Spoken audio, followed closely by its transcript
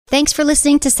Thanks for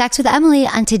listening to Sex with Emily.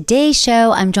 On today's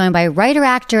show, I'm joined by writer,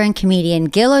 actor, and comedian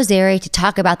Gil Ozeri to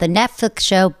talk about the Netflix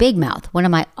show Big Mouth, one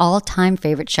of my all-time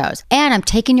favorite shows. And I'm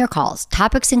taking your calls.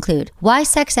 Topics include why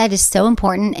sex ed is so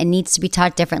important and needs to be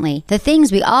taught differently, the things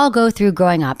we all go through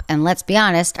growing up, and let's be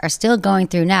honest, are still going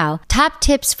through now, top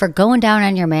tips for going down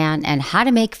on your man, and how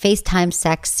to make FaceTime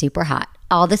sex super hot.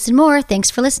 All this and more.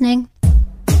 Thanks for listening.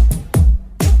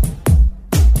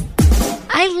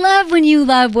 I love when you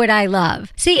love what I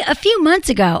love. See, a few months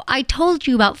ago, I told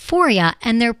you about Foria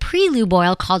and their pre-lube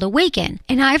oil called Awaken,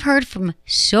 and I've heard from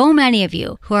so many of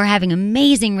you who are having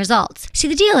amazing results. See,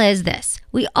 the deal is this.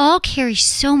 We all carry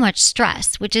so much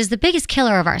stress, which is the biggest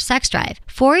killer of our sex drive.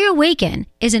 Foria Awaken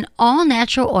is an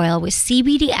all-natural oil with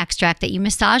CBD extract that you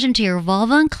massage into your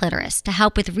vulva and clitoris to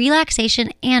help with relaxation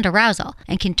and arousal,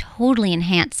 and can totally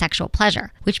enhance sexual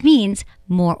pleasure, which means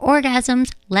more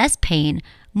orgasms, less pain,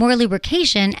 more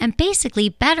lubrication, and basically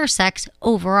better sex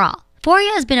overall.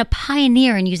 Foria has been a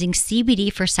pioneer in using CBD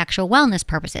for sexual wellness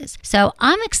purposes. So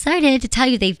I'm excited to tell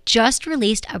you they've just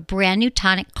released a brand new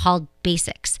tonic called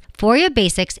Basics. Foria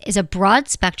Basics is a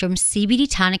broad-spectrum CBD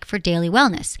tonic for daily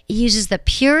wellness. It uses the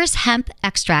purest hemp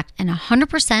extract and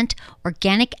 100%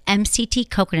 organic MCT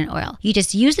coconut oil. You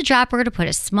just use the dropper to put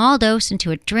a small dose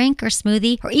into a drink or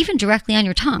smoothie, or even directly on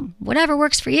your tongue, whatever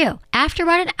works for you. After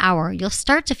about an hour, you'll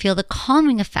start to feel the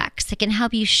calming effects that can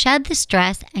help you shed the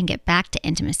stress and get back to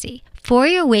intimacy.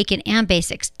 Foria Awaken and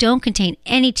Basics don't contain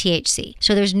any THC,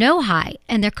 so there's no high,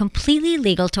 and they're completely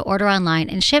legal to order online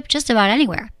and ship just about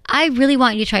anywhere. I really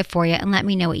want you to try Foria and let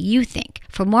me know what you think.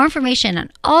 For more information on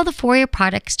all the Foria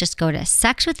products, just go to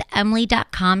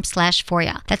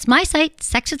sexwithemily.com/Foria. That's my site,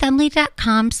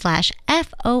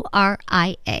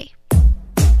 sexwithemily.com/FORIA.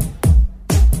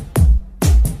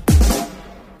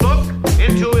 Look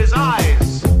into his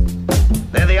eyes.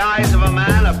 They're the eyes of a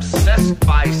man obsessed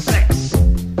by sex.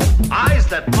 Eyes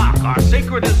that mock our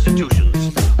sacred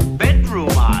institutions. Bedroom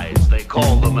eyes, they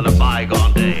call them in a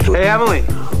bygone day. Hey, Emily,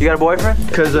 you got a boyfriend?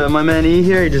 Because my man E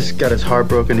here, he just got his heart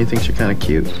broken. He thinks you're kind of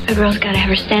cute. A girl's got to have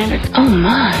her standards. Oh,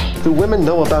 my. Do women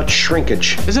know about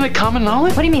shrinkage? Isn't it common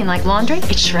knowledge? What do you mean, like laundry?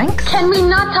 It shrinks? Can we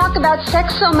not talk about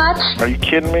sex so much? Are you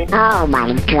kidding me? Oh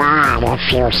my God, it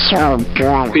feels so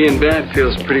good. Being bad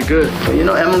feels pretty good. But you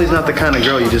know, Emily's not the kind of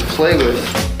girl you just play with.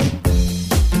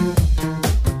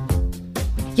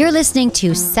 You're listening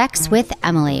to Sex with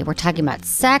Emily. We're talking about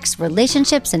sex,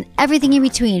 relationships, and everything in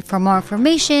between. For more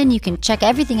information, you can check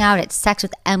everything out at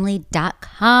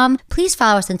sexwithemily.com. Please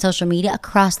follow us on social media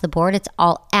across the board. It's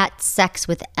all at Sex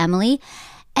with Emily.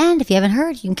 And if you haven't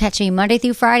heard, you can catch me Monday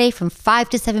through Friday from 5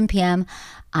 to 7 p.m.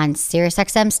 on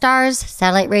SiriusXM Stars,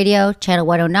 Satellite Radio, Channel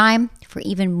 109, for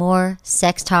even more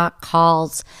sex talk,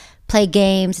 calls, play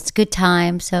games. It's a good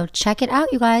time. So check it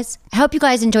out, you guys. I hope you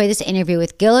guys enjoy this interview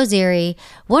with Gil Ozeri,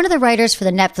 one of the writers for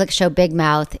the Netflix show Big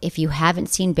Mouth. If you haven't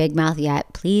seen Big Mouth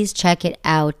yet, please check it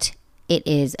out. It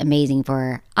is amazing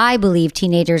for, I believe,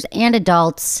 teenagers and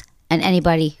adults and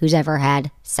anybody who's ever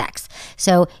had sex.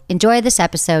 So enjoy this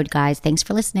episode, guys. Thanks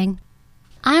for listening.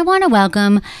 I want to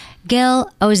welcome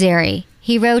Gil Ozeri.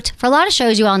 He wrote for a lot of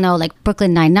shows you all know, like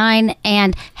Brooklyn Nine-Nine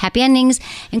and Happy Endings,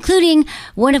 including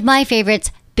one of my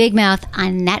favorites, Big Mouth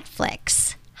on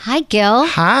Netflix. Hi, Gil.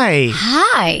 Hi.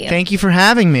 Hi. Thank you for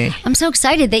having me. I'm so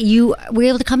excited that you were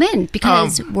able to come in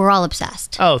because we're all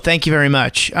obsessed. Oh, thank you very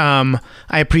much. I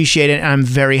appreciate it, and I'm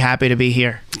very happy to be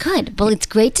here. Good. Well, it's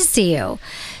great to see you.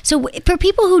 So for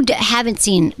people who haven't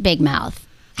seen Big Mouth,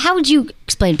 how would you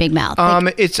explain Big Mouth?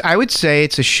 I would say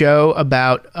it's a show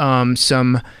about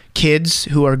some kids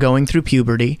who are going through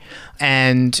puberty,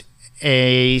 and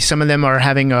some of them are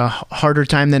having a harder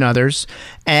time than others.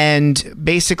 And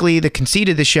basically the conceit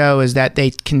of the show is that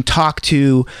they can talk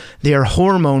to their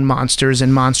hormone monsters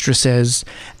and monstresses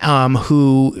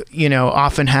who,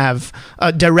 often have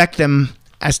direct them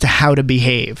as to how to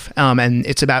behave. And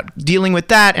it's about dealing with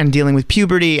that and dealing with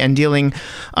puberty and dealing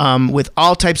with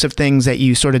all types of things that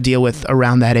you sort of deal with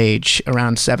around that age,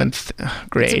 around 7th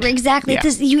grade. Exactly. Yeah.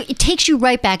 It takes you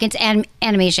right back. It's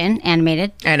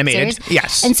animated series.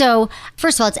 Yes. And so,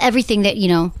 first of all, it's everything that,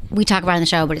 we talk about on the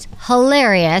show, but it's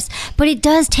hilarious. But it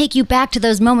does take you back to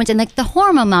those moments. And like the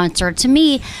hormone monster, to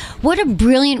me, what a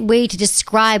brilliant way to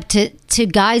describe to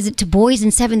boys in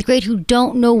 7th grade who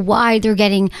don't know why they're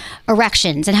getting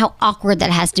erections and how awkward that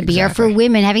has to be. Exactly. Or for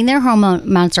women having their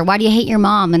hormone monster, why do you hate your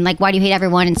mom? And like, why do you hate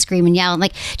everyone and scream and yell? And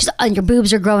like, just your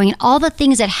boobs are growing and all the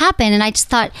things that happen. And I just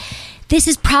thought, this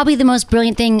is probably the most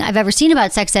brilliant thing I've ever seen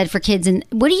about sex ed for kids. And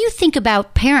what do you think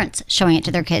about parents showing it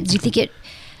to their kids? Do you think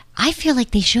I feel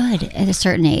like they should at a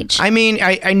certain age. I mean,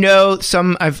 I know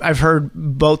some. I've heard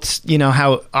both.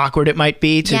 How awkward it might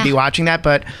be to be watching that,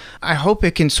 but I hope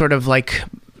it can sort of like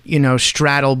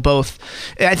straddle both.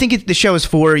 I think the show is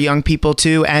for young people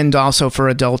too, and also for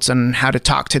adults, and how to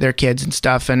talk to their kids and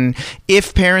stuff. And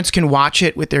if parents can watch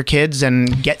it with their kids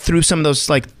and get through some of those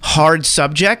like hard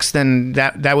subjects, then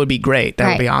that would be great. That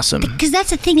would be awesome. Because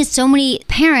that's the thing, is so many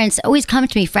parents always come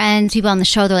to me, friends, people on the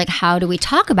show, they're like, how do we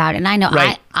talk about it? And I know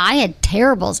I had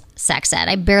terrible sex ed.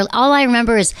 All I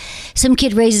remember is some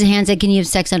kid raises his hand and said, can you have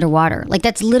sex underwater? Like,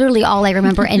 that's literally all I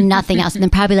remember, and nothing else. And then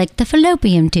probably like the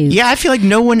fallopian tube. Yeah, I feel like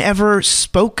no one ever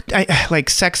spoke. Like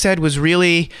sex ed was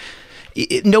really.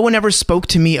 No one ever spoke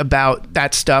to me about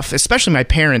that stuff, especially my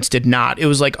parents did not. It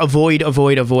was like avoid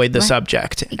the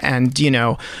subject. And,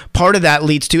 part of that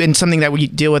leads to, and something that we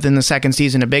deal with in the second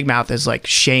season of Big Mouth is like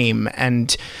shame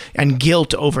and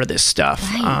guilt over this stuff.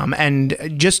 Right. And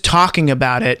just talking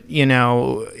about it,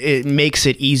 it makes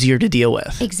it easier to deal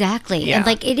with. Exactly. Yeah. And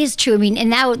like, it is true. I mean, and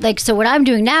now, like, so what I'm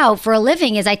doing now for a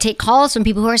living is I take calls from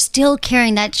people who are still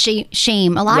carrying that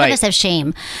shame. A lot of us have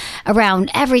shame around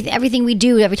everything we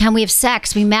do. Every time we have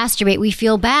sex, we masturbate, we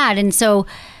feel bad. And so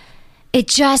it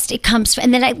comes.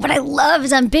 And then what I love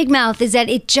is on Big Mouth is that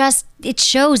it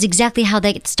shows exactly how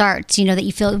that starts. That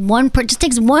you feel just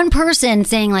takes one person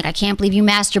saying like, I can't believe you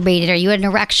masturbated, or you had an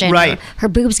erection, or her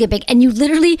boobs get big, and you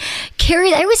literally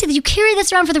carry. I always say that you carry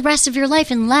this around for the rest of your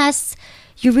life, unless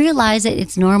you realize that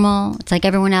it's normal. It's like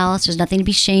everyone else. There's nothing to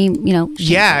be shamed.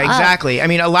 Yeah, exactly. I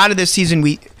mean, a lot of this season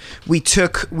we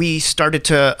started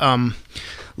to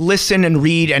listen and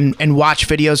read and watch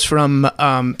videos from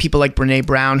people like Brene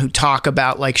Brown, who talk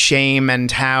about like shame and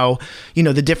how,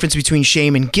 the difference between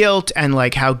shame and guilt, and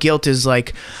like how guilt is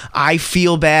like, I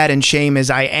feel bad, and shame is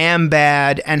I am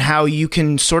bad, and how you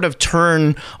can sort of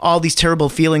turn all these terrible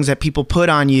feelings that people put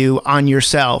on you on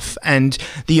yourself. And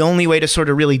the only way to sort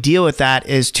of really deal with that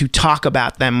is to talk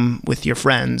about them with your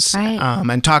friends,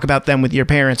 and talk about them with your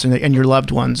parents and your loved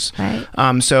ones.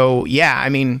 Right. So yeah, I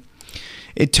mean,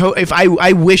 if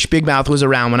I wish Big Mouth was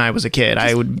around when I was a kid,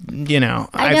 I would,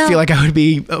 I feel like I would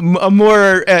be a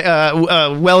more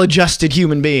well-adjusted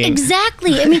human being.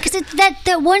 Exactly. I mean, because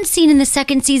that one scene in the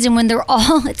second season when they're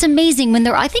all, it's amazing when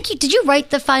did you write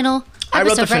the final episode? I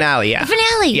wrote the finale, yeah. The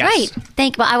finale, yes.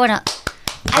 Right. I want to...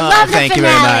 I love the thank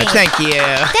finale. you very much. Thank you.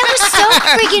 That was so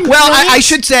freaking well, brilliant. I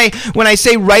should say, when I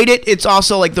say write it, it's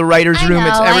also like the writer's room.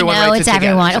 It's everyone I know, writes it's it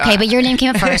everyone. together. Okay, but your name came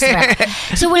up first.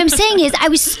 So what I'm saying is,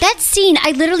 that scene,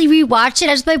 I literally rewatched it.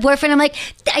 I was with my boyfriend. I'm like,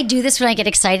 I do this when I get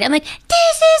excited. I'm like,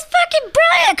 this is fucking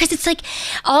brilliant, because it's like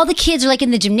all the kids are like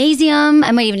in the gymnasium.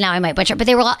 I might butcher it, but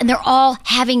they're all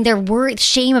having their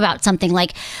shame about something.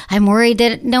 Like, I'm worried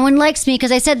that no one likes me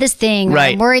because I said this thing.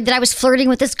 Right. I'm worried that I was flirting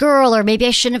with this girl, or maybe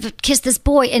I shouldn't have kissed this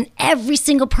boy. And every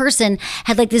single person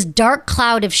had like this dark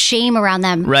cloud of shame around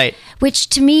them, right? Which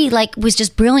to me like was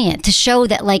just brilliant to show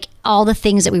that like all the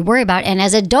things that we worry about, and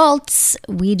as adults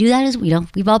we do that as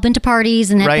we've all been to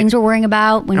parties and had things we're worrying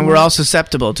about, and we're all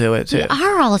susceptible to it too. We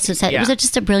are all susceptible. It was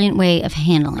just a brilliant way of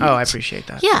handling it. I appreciate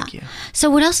that. Yeah. Thank you. So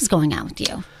what else is going on with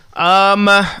you? I'm,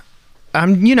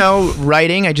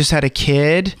 writing. I just had a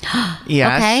kid.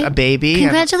 Yes, okay. A baby.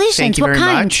 Congratulations. Thank you what very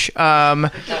kind? much.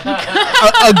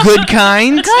 A good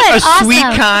kind. Good. A sweet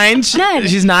Awesome. kind. Good.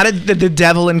 She's not the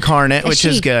devil incarnate, which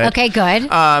is good. Okay,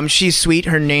 good. She's sweet.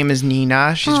 Her name is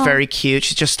Nina. She's very cute.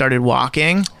 She just started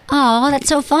walking. Oh, that's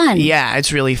so fun. Yeah,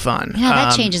 it's really fun. Yeah,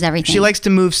 that changes everything. She likes to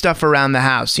move stuff around the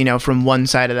house, from one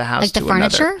side of the house like to the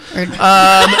furniture?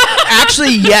 another.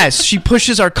 Actually, yes. She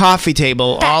pushes our coffee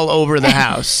table all over the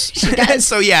house. She does.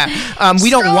 So, yeah. We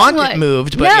don't want it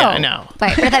moved, but yeah, I know.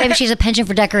 Right. But I thought maybe she has a penchant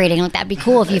for decorating. Like, that'd be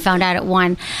cool if you found out at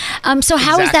one. So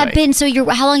how has that been? So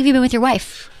how long have you been with your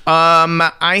wife?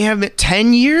 I have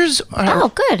 10 years.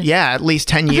 Oh, good. Yeah, at least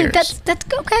 10 years. That's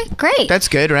okay. Great. That's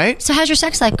good, right? So how's your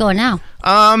sex life going now?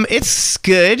 It's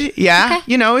good. Yeah.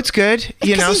 Okay. It's good.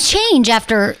 It's change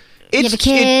after you have a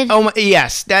kid.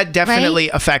 Yes, that definitely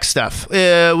affects stuff.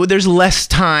 There's less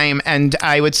time, and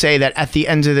I would say that at the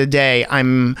end of the day,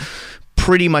 I'm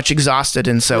pretty much exhausted,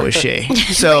 and so is she.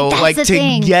 So like to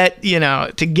get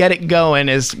it going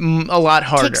is a lot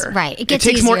harder. It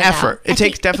takes more effort. It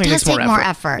definitely takes more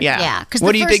effort. Yeah.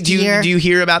 What do you think? Do you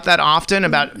hear about that often,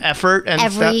 about effort and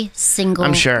every stuff? single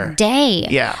I'm sure. day?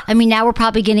 Yeah. I mean, now we're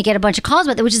probably going to get a bunch of calls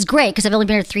about that, which is great because I've only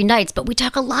been here 3 nights. But we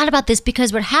talk a lot about this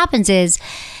because what happens is,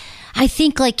 I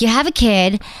think like you have a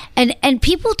kid and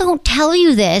people don't tell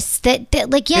you this that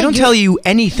like, yeah, they don't tell you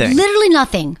anything. Literally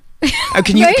nothing.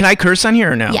 Can I curse on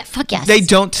here or no? Yeah, fuck yes. They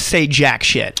don't say jack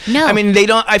shit. No. I mean, they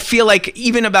don't. I feel like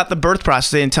even about the birth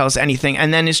process, they didn't tell us anything.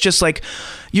 And then it's just like,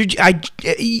 I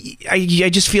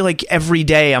just feel like every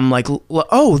day I'm like,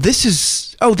 oh, this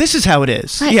is how it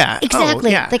is. Right. Yeah,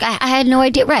 exactly. Oh, yeah. Like I had no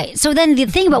idea. Right. So then the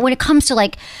thing about when it comes to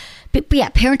like, but yeah,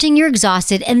 parenting, you're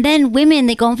exhausted, and then women,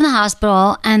 they go home from the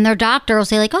hospital, and their doctor will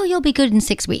say like, "Oh, you'll be good in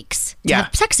 6 weeks to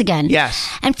have sex again." Yes.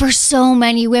 And for so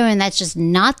many women, that's just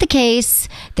not the case.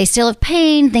 They still have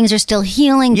pain. Things are still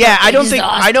healing. Yeah, I don't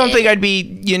think I'd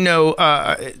be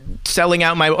selling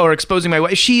out or exposing my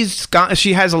wife. She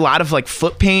has a lot of like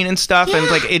foot pain and stuff, and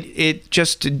like it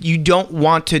just, you don't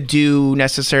want to do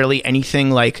necessarily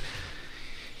anything like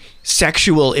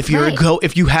sexual if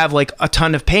you have like a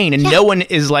ton of pain, and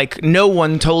no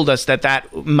one told us that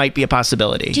might be a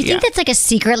possibility. Do you think that's like a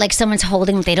secret, like someone's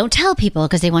holding, they don't tell people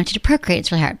because they want you to procreate?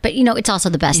 It's really hard, but it's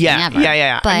also the best thing ever.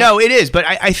 But, no, it is, but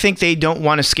I think they don't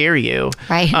want to scare you,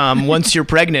 right? Once you're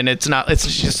pregnant, it's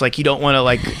just like you don't want to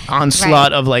like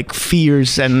onslaught of like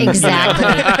fears and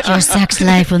exactly. Your sex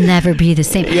life will never be the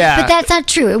same. But that's not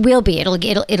true. It will be.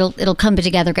 It'll come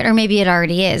together good, or maybe it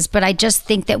already is. But I just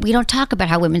think that we don't talk about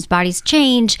how women's bodies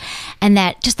change, and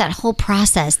that whole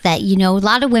process that, a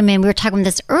lot of women, we were talking about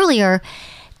this earlier,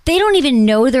 they don't even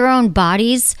know their own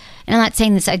bodies. And I'm not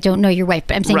saying this, I don't know your wife,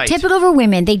 but I'm saying typical for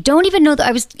women, they don't even know that.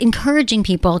 I was encouraging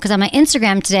people, because on my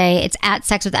Instagram today, it's at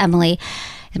Sex with Emily.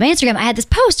 On my Instagram, I had this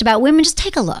post about women, just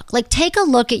take a look. Like, take a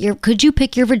look at could you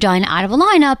pick your vagina out of a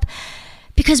lineup?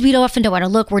 Because we often don't want to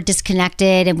look, we're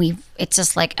disconnected, and it's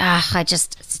just like, I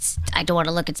don't want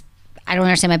to look, I don't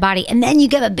understand my body. And then you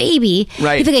get a baby.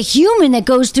 Right. You have like a human that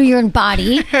goes through your own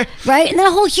body, right? And then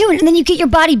a whole human. And then you get your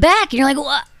body back. And you're like,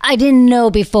 well, I didn't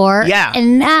know before. Yeah.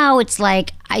 And now it's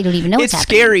like, I don't even know what's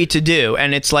happening. It's scary to do.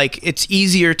 And it's like, it's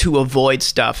easier to avoid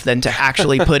stuff than to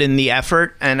actually put in the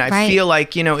effort. And I feel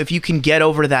like, if you can get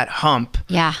over that hump.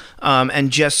 Yeah. And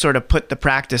just sort of put the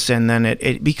practice in, then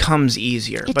it becomes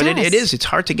easier. But it's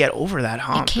hard to get over that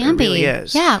hump. It can be. It really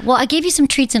is. Yeah. Well, I gave you some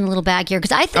treats in a little bag here,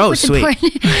 because I think what's sweet.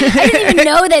 important. I didn't even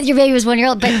know that your baby was 1 year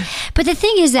old. But the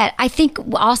thing is that I think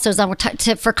also,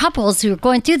 for couples who are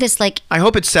going through this, like. I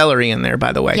hope it's celery in there,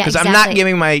 by the way, because I'm not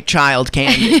giving my child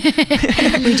candy.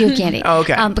 We do candy.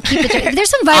 Okay. But keep there's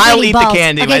some vibrating I'll eat balls. the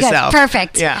candy myself. Good.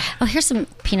 Perfect. Yeah. Oh, here's some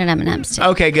peanut M&Ms too.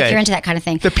 Okay, good. If you're into that kind of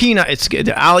thing. The peanut, it's good.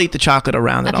 I'll eat the chocolate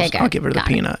around it. Okay, I'll give her the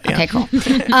peanut. Yeah. Okay, cool.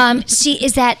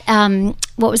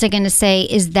 What was I going to say?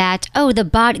 Is that the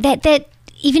body that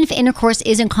even if intercourse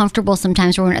isn't comfortable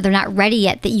sometimes, or they're not ready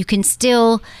yet, that you can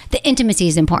still, the intimacy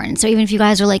is important. So even if you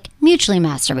guys are like mutually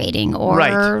masturbating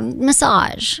or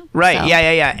massage. Right. So.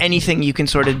 Yeah. Anything you can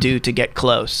sort of do to get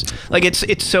close. Like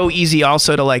it's so easy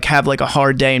also to like have like a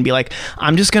hard day and be like,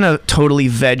 I'm just going to totally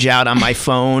veg out on my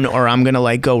phone, or I'm going to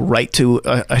like go right to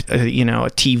a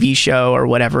TV show or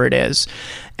whatever it is.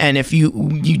 And if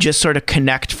you just sort of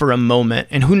connect for a moment,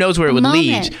 and who knows where it would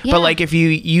lead, but like if you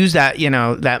use that,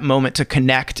 that moment to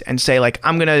connect and say like,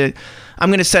 I'm going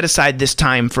to set aside this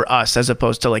time for us, as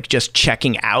opposed to like just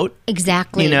checking out.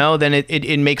 Exactly. Then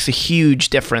it makes a huge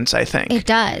difference, I think. It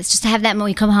does. Just to have that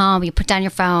moment, you come home, you put down your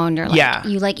phone, or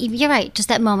like, you're right. Just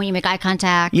that moment, you make eye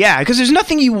contact. Yeah, because there's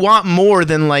nothing you want more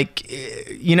than like,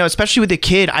 especially with a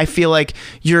kid, I feel like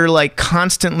you're like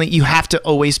constantly, you have to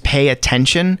always pay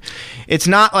attention. It's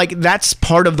not like that's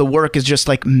part of the work, is just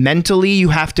like mentally you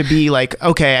have to be like,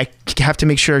 okay, I have to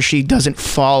make sure she doesn't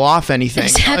fall off anything.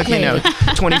 Exactly.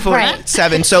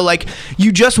 24/7. So like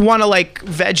you just want to like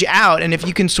veg out, and if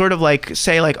you can sort of like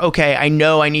say like, okay, I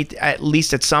know I need at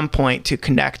least at some point to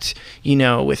connect,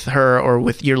 with her or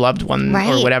with your loved one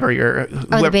or whatever,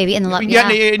 the baby and the love.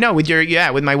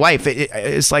 With my wife,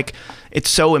 it's like, it's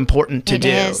so important to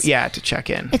to check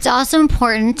in. It's also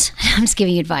important. I'm just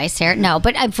giving you advice here. No,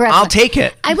 but I'll take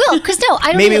it. I will, because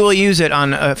I don't. Maybe we'll use it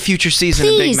on a future season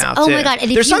of Big Mouth. Oh too. my God!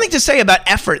 There's something to say about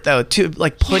effort, though, too,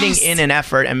 like putting in an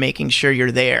effort and making sure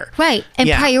you're there. Right, and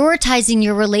prioritizing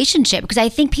your relationship, because I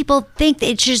think people think that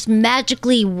it's just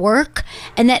magically work,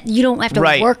 and that you don't have to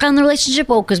work on the relationship.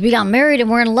 Well, because we got married and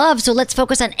we're in love, so let's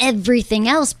focus on everything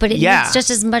else. But it needs just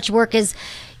as much work as.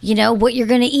 What you're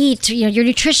going to eat, your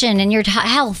nutrition and your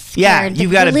health. Yeah,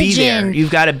 you've got to be there.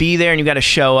 You've got to be there, and you've got to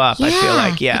show up. I feel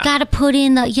like, you got to put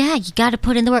in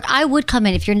the work. I would come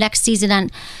in if your next season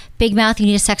on Big Mouth, you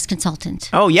need a sex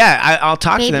consultant. Oh yeah, I'll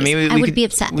talk to them. Maybe I would be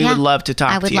upset. We would love to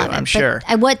talk to you. I'm sure.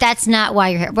 That's not why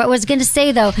you're here. What I was going to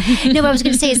say though, what I was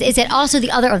going to say is that also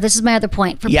the other. Oh, this is my other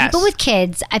point for people with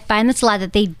kids. I find this a lot,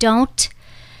 that they don't.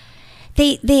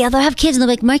 they'll have kids and they're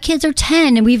like, my kids are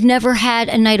 10 and we've never had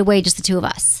a night away, just the two of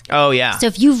us. Oh yeah. So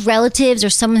if you have relatives or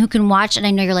someone who can watch, and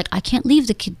I know you're like, I can't leave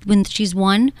the kid when she's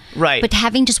 1. Right. But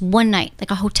having just one night,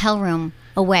 like a hotel room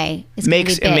away, is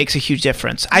makes a huge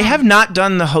difference. I have not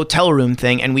done the hotel room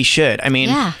thing, and we should. I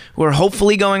mean, we're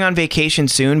hopefully going on vacation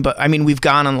soon, but I mean, we've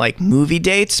gone on like movie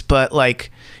dates, but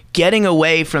like getting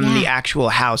away from the actual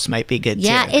house might be good too.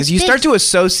 Because you start to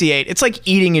associate, it's like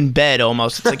eating in bed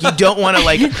almost. It's like you don't want to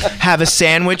like have a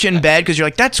sandwich in bed because you're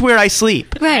like, that's where I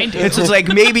sleep. Right. It's just like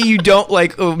maybe you don't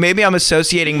like, oh, maybe I'm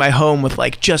associating my home with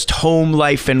like just home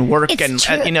life and work and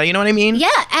you know what I mean? Yeah,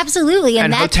 absolutely.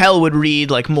 And hotel would read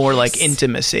like more like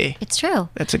intimacy. It's true.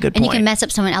 That's a good point. And you can mess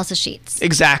up someone else's sheets.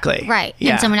 Exactly. Right.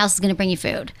 Yeah. And someone else is going to bring you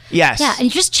food. Yes. Yeah. And you're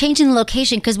just changing the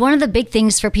location, because one of the big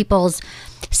things for people's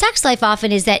sex life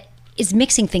often is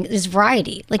mixing things, is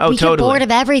variety. Like we get bored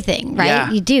of everything, right?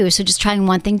 Yeah. You do. So just trying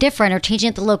one thing different or changing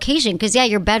it the location. Because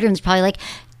your bedroom's probably like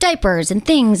diapers and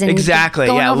things and exactly.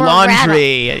 going over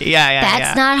Laundry.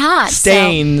 That's not hot.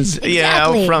 Stains,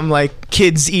 exactly. From like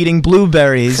kids eating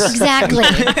blueberries. Exactly.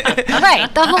 Right.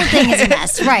 The whole thing is a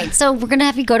mess. Right. So we're gonna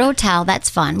have you go to a hotel. That's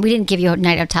fun. We didn't give you a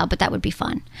night hotel, but that would be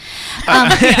fun.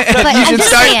 But you I'm should just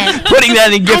start saying, putting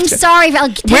that in gift. I'm sorry.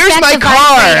 Where's my car?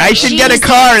 I should get a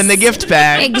car in the gift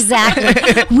bag.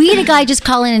 Exactly. We had a guy just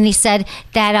call in and he said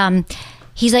that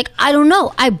he's like, I don't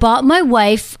know. I bought my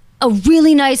wife a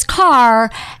really nice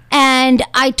car, and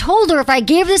I told her if I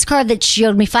gave her this car that she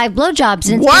owed me 5 blowjobs,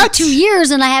 and it's been 2 years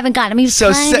and I haven't gotten. I mean,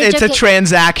 so it's a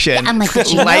transaction. Yeah, I'm like,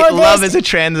 did you know this? Love is a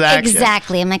transaction.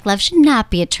 Exactly. I'm like, love should not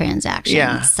be a transaction.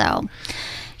 Yeah. So,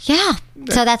 yeah.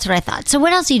 So that's what I thought. So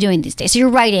what else are you doing these days? So you're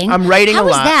writing. I'm writing a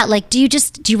lot. How is that? Like, do you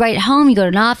write at home? You go to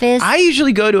an office? I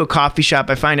usually go to a coffee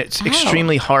shop. I find it's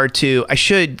extremely hard to. I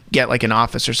should get like an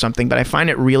office or something, but I find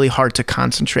it really hard to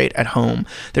concentrate at home.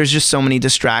 There's just so many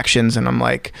distractions, and I'm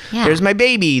like, there's my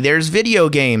baby, there's video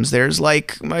games, there's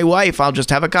like my wife. I'll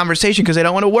just have a conversation because I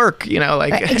don't want to work.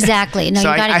 Like exactly. No, so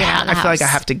you gotta get out of the I house. feel like I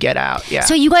have to get out. Yeah.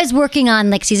 So you guys working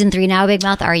on like season 3 now, Big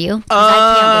Mouth? Are you?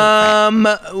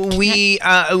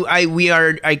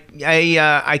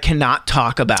 I cannot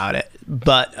talk about it,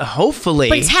 but hopefully.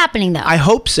 But it's happening though. I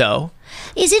hope so.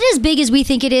 Is it as big as we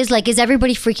think it is? Like, is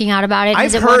everybody freaking out about it?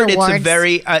 I've heard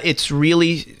it's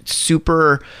really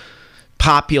super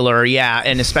popular,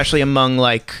 and especially among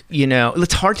like,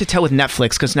 it's hard to tell with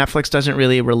Netflix because Netflix doesn't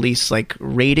really release like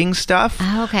rating stuff.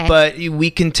 Oh, okay. But we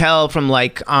can tell from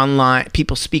like online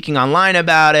people speaking online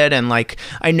about it, and like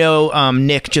I know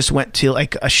Nick just went to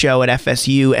like a show at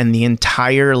FSU, and the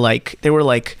entire there were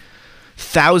like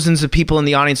thousands of people in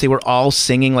the audience. They were all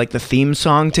singing like the theme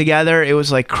song together. It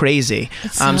was like crazy.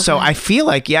 So I feel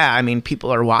like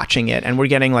people are watching it, and we're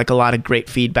getting like a lot of great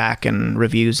feedback and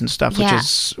reviews and stuff, which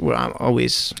is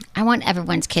always. I want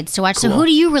everyone's kids to watch. Cool. So who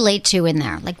do you relate to in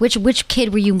there? Like which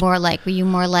kid were you more like? Were you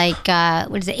more like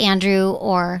what is it, Andrew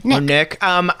or Nick? Or Nick.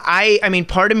 I mean,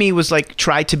 part of me was like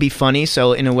tried to be funny,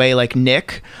 so in a way like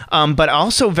Nick, but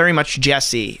also very much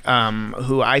Jesse,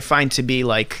 who I find to be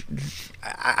like.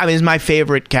 Is my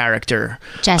favorite character.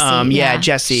 Jesse.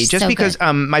 Jesse. She's just so because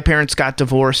my parents got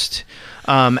divorced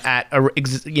at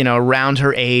around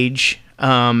her age,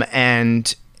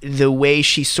 and the way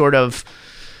she sort of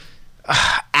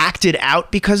acted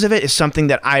out because of it is something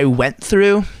that I went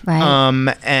through.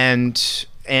 Right.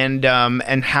 And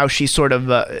how she sort of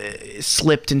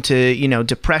slipped into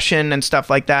depression and stuff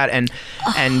like that, and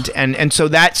so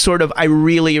that sort of I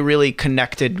really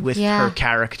connected with her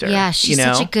character. Yeah, she's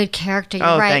such a good character. You're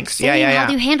right. Thanks. Same, Yeah.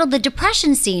 How you handled the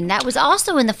depression scene? That was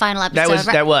also in the final episode.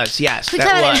 That was. Okay,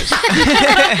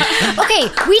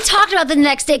 we talked about the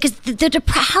next day because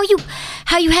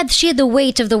she had the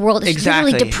weight of the world. It's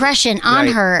literally depression on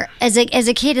her as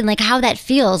a kid, and like how that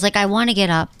feels. Like I want to get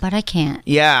up, but I can't.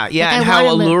 Yeah, and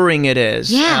how alluring it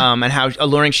is. And how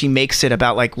alluring she makes it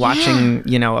about like watching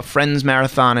a friend's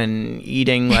marathon and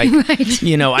eating like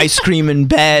ice cream in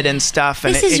bed and stuff.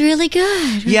 And this is really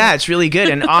good. Yeah, it's really good,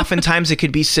 and oftentimes it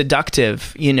could be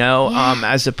seductive,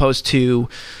 as opposed to.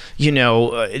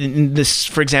 This,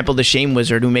 for example, the shame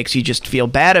wizard who makes you just feel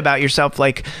bad about yourself,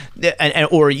 like,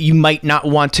 or you might not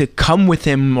want to come with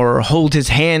him or hold his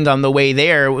hand on the way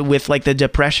there. With like the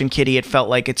depression kitty, it felt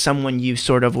like it's someone you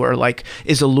sort of were like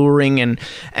is alluring, and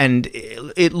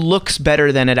it looks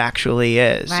better than it actually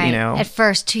is. Right. At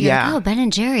first, too, you're like, oh, Ben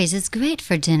and Jerry's, it's great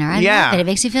for dinner. I love it. It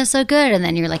makes you feel so good, and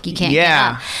then you're like, you can't get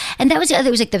up. And that was the other.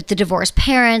 It was like the divorced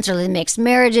parents or the mixed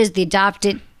marriages, the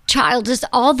adopted child, just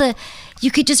all the. You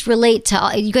could just relate to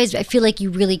all, you guys. I feel like you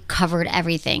really covered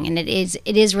everything, and it is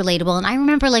relatable. And I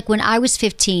remember like when I was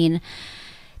 15,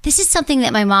 this is something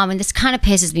that my mom, and this kind of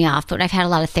pisses me off, but I've had a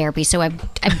lot of therapy, so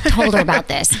I've told her about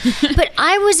this. But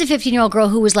I was a 15-year-old girl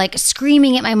who was like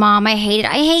screaming at my mom, I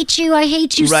hate you,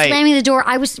 Right. slamming the door.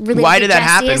 I was really Why did that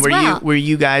happen? Well. Were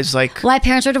you guys like? Well, my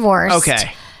parents were divorced.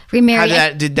 Okay. Remarried.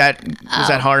 Was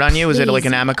that hard on you? Was it like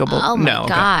an amicable? Oh my no.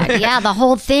 God. Yeah, the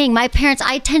whole thing. I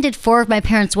attended 4 of my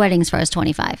parents' weddings when I was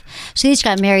 25. So they each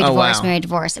got married, divorced, married,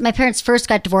 divorced. My parents first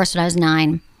got divorced when I was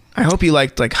 9. I hope you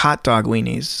liked like hot dog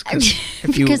weenies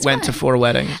if you went to 4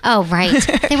 weddings. Oh, right.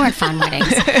 They weren't fun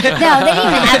weddings. No, they didn't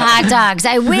even have hot dogs.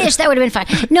 I wish that would have been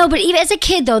fun. No, but even as a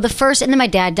kid, though, the first, and then my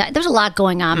dad died. There was a lot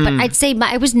going on. But I'd say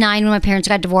I was 9 when my parents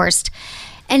got divorced.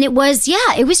 And it was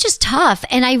just tough.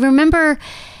 And I remember...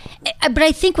 But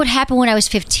I think what happened when I was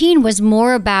 15 was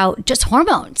more about just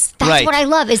hormones. That's what I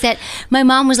love, is that my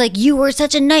mom was like, you were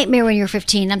such a nightmare when you were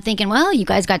 15. I'm thinking, well, you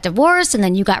guys got divorced and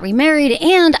then you got remarried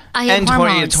and I had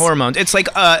hormones. It's hormones. It's like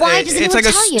it's like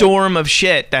a storm of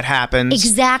shit that happens.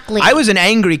 Exactly. I was an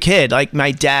angry kid. Like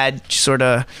my dad sort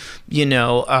of,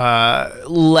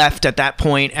 left at that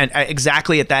point and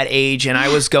exactly at that age. And I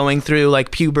was going through like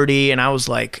puberty and I was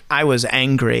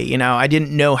angry. I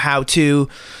didn't know how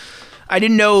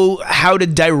to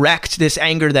direct this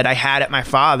anger that I had at my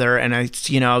father, and I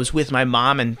was with my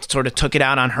mom and sort of took it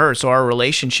out on her. So our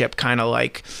relationship kind of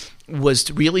like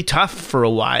was really tough for a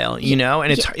while,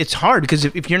 and it's hard because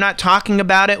if you're not talking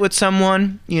about it with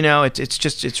someone,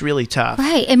 it's really tough.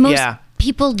 Right, and most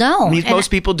people don't.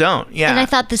 Most people don't. Yeah. And I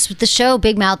thought the show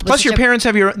Big Mouth was plus your parents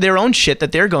have their own shit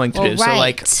that they're going through. Well,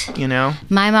 right. So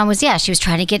my mom was she was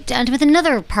trying to get with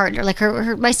another partner, like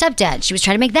my stepdad. She was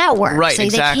trying to make that work. Right. So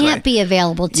exactly. they can't be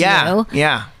available to you.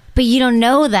 Yeah. But you don't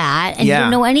know that, and you don't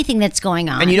know anything that's going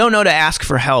on. And you don't know to ask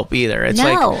for help either. It's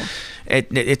no. like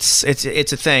it's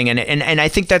a thing, and I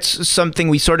think that's something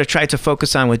we sort of tried to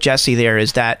focus on with Jessie. There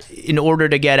is that in order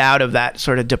to get out of that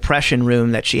sort of depression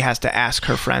room, that she has to ask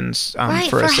her friends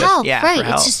for help. Yeah, right. For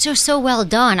help. It's just so well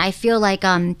done. I feel like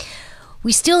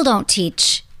we still don't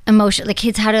teach the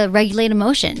kids how to regulate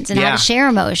emotions and how to share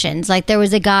emotions. Like there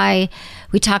was a guy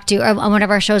we talked to on one of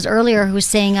our shows earlier who was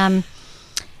saying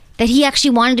that he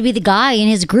actually wanted to be the guy in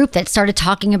his group that started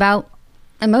talking about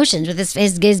emotions with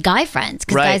his guy friends,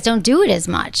 because guys don't do it as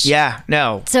much. Yeah,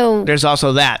 no. So there's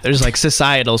also that. There's like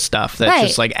societal stuff that's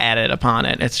just like added upon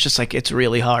it. It's just like it's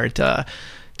really hard to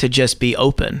just be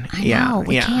open. I know,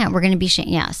 we can't. We're going to be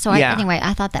So anyway,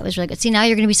 I thought that was really good. See, now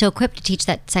you're going to be so equipped to teach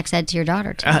that sex ed to your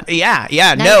daughter too.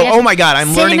 Oh my God,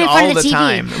 I'm learning all the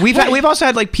time. We've also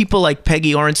had like people like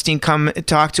Peggy Orenstein come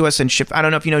talk to us, and I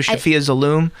don't know if you know Shafia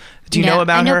Zaloom. Do you know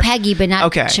about her? I know Peggy, but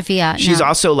not Shafia. She's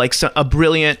also like a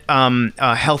brilliant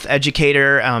health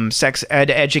educator, sex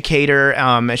ed educator.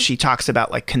 She talks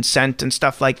about like consent and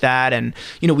stuff like that. And,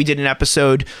 we did an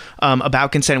episode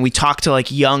about consent. And we talk to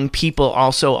like young people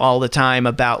also all the time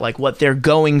about like what they're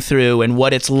going through and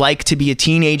what it's like to be a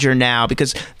teenager now,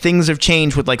 because things have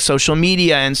changed with like social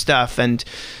media and stuff. And,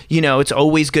 it's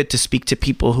always good to speak to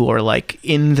people who are like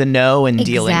in the know and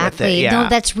dealing with it. Yeah. No,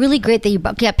 that's really great that you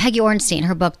Peggy Orenstein,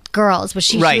 her book Girls, but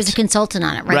she was a consultant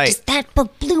on it, right? Just that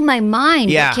book blew my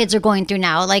mind. What kids are going through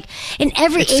now, like in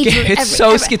every age.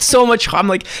 It's so much. I'm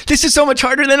like, this is so much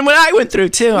harder than what I went through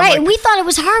too. Right, and we thought it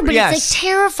was hard, but it's like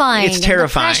terrifying. It's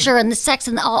terrifying. And the pressure and the sex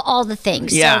and all the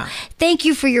things. Yeah. So thank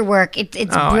you for your work. It's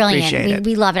brilliant.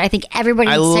 We love it. I think everybody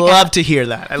needs to check love out. to hear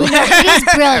that. It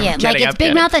is brilliant. It's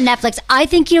Big Mouth on Netflix. I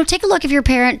think take a look if you're a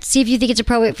parent, see if you think it's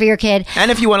appropriate for your kid,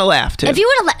 and if you want to laugh too. If you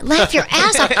want to laugh your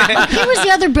ass off. Here was the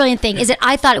other brilliant thing: is that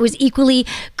I thought it was equally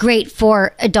great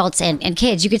for adults and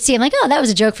kids. You could see, I'm like, oh, that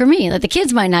was a joke for me. Like the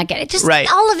kids might not get it. Just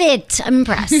all of it. I'm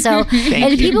impressed. So,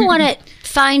 and if people want to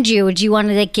find you, do you want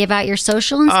to give out your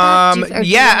social and stuff?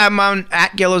 I'm on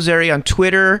 @Gil-Ozeri on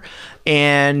Twitter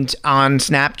and on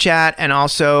Snapchat, and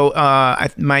also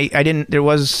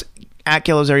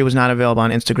 @Gil-Ozeri was not available on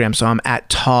Instagram, so I'm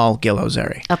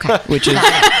 @TallGil-Ozeri. Okay. Which is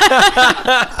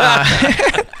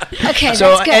okay. So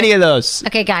that's good. Any of those.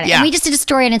 Okay, got it. Yeah. And we just did a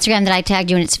story on Instagram that I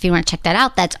tagged you in it, so if you want to check that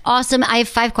out, that's awesome. I have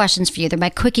 5 questions for you. They're my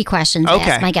quickie questions. Okay. I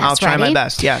ask my guests. I'll try Ready? my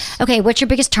best. Yes. Okay. What's your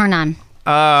biggest turn on?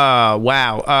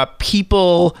 Wow.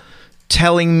 People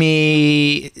telling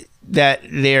me that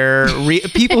they're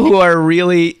people who are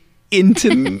really into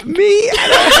me.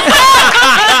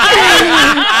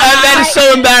 That is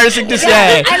so embarrassing to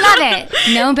say. I love it.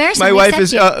 No embarrassment. My wife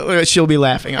is. She'll be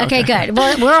laughing. Okay, good.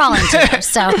 Well, we're all into it.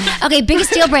 So, okay,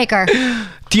 biggest deal breaker.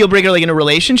 Deal breaker, like in a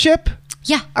relationship?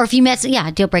 Yeah, or if you met,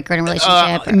 deal breaker in a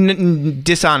relationship.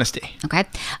 Dishonesty. Okay.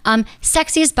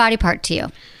 Sexiest body part to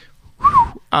you?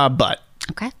 Butt.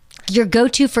 Okay. Your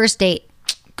go-to first date?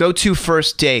 Go-to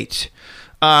first date.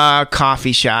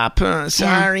 Coffee shop.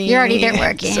 Sorry. You're already there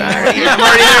working. Sorry. I'm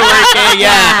already there working.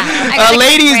 Yeah.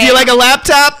 Ladies, do you like a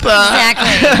laptop?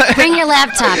 Exactly. Bring your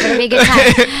laptop. It'll be a good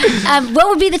time. What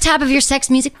would be the top of your sex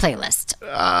music playlist?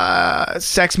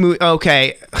 Sex movie.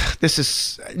 Okay. This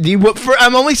is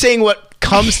I'm only saying what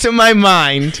comes to my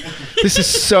mind. This is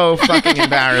so fucking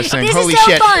embarrassing. This Holy is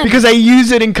so shit. fun. Because I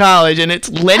use it in college and it's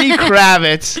Lenny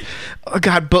Kravitz. Oh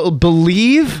God,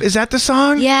 Believe? Is that the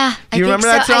song? Yeah. Do you remember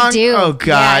that song? I do. Oh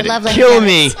God. Yeah, I love Lenny Kill Kravitz.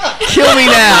 me. Kill me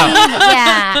now.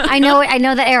 Yeah. I know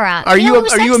that era. Are you a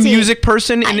sexy. music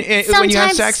person when you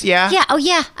have sex? Yeah. Yeah. Oh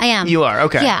yeah, I am. You are,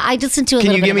 okay. Yeah, I listen to a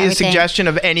Can little you bit give of me a everything. suggestion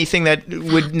of anything that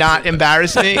would not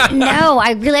embarrass me? No,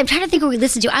 I'm trying to think what we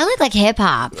listen to. I like hip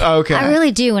hop. Okay. I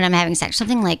really do when I'm having sex.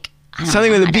 Something like I don't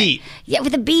Something know, with a beat. Yeah,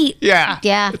 with a beat. Yeah.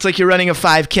 Yeah. It's like you're running a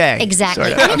 5K. Exactly.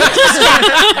 Sort of.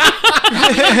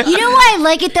 You know why I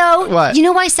like it though? What? You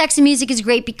know why sex and music is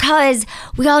great? Because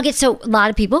a lot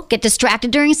of people get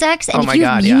distracted during sex, and Oh if my you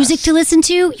have God, music yes. to listen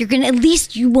to, you're gonna, at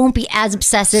least you won't be as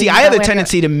obsessive. See, I have a about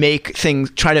tendency to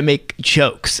try to make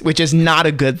jokes, which is not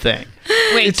a good thing.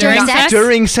 Wait, It's during not- sex?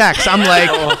 During sex, I'm like,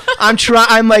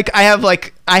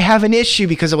 I have an issue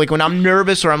because of like when I'm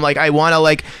nervous or I'm like, I want to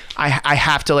like, I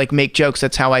have to like make jokes.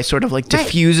 That's how I sort of like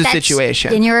diffuse a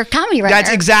situation. Then you're a comedy writer. That's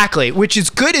exactly, which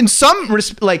is good in some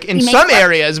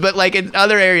areas, but like in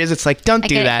other areas, it's like, don't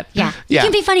do that. Yeah. You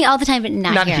can be funny all the time, but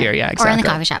not here. Yeah, Or in the exactly.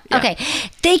 coffee shop. Yeah. Okay.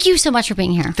 Thank you so much for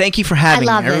being here. Thank you for having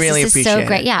I love me. this. I really This is appreciate so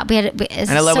great. it. Yeah.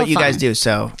 And I love what you guys do.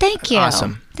 So Thank you.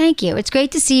 Awesome. Thank you. It's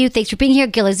great to see you. Thanks for being here.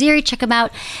 Gil Ozeri. Check him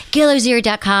out.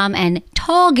 GilOzeri.com and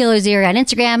Tall Gil Ozeri on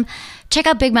Instagram. Check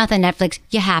out Big Mouth on Netflix.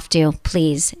 You have to.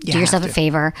 Please do yourself a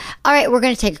favor. All right. We're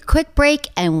going to take a quick break.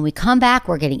 And when we come back,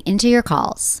 we're getting into your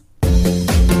calls.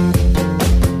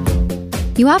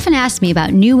 You often ask me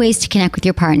about new ways to connect with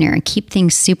your partner and keep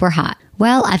things super hot.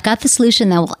 Well, I've got the solution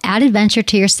that will add adventure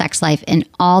to your sex life in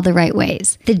all the right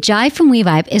ways. The Jive from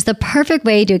WeVibe is the perfect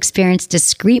way to experience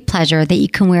discreet pleasure that you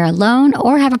can wear alone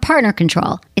or have a partner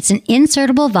control. It's an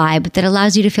insertable vibe that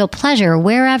allows you to feel pleasure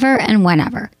wherever and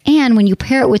whenever. And when you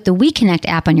pair it with the WeConnect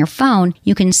app on your phone,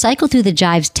 you can cycle through the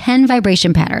Jive's 10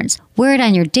 vibration patterns. Wear it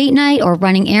on your date night or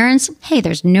running errands. Hey,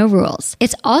 there's no rules.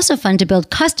 It's also fun to build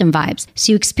custom vibes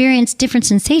so you experience different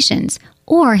sensations,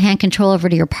 or hand control over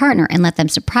to your partner and let them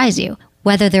surprise you,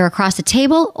 whether they're across the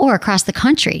table or across the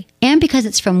country. And because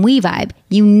it's from WeVibe,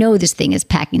 you know this thing is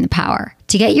packing the power.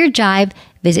 To get your Jive,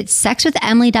 visit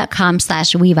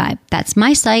sexwithemily.com/WeVibe. That's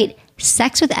my site,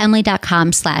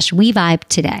 sexwithemily.com/WeVibe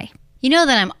today. You know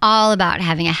that I'm all about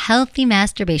having a healthy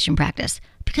masturbation practice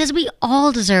because we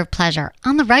all deserve pleasure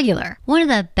on the regular. One of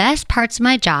the best parts of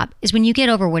my job is when you get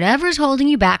over whatever's holding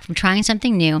you back from trying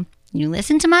something new. You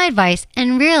listen to my advice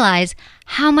and realize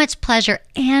how much pleasure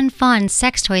and fun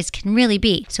sex toys can really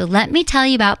be. So let me tell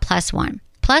you about Plus One.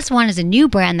 Plus One is a new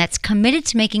brand that's committed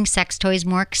to making sex toys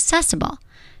more accessible.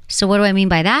 So what do I mean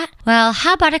by that? Well,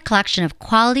 how about a collection of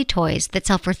quality toys that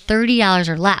sell for $30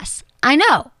 or less? I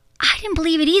know, I didn't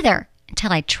believe it either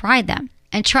until I tried them.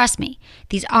 And trust me,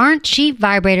 these aren't cheap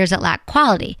vibrators that lack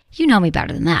quality. You know me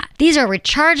better than that. These are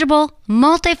rechargeable,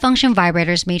 multifunction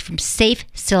vibrators made from safe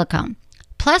silicone.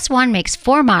 Plus One makes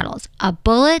 4 models: a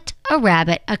bullet, a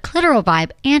rabbit, a clitoral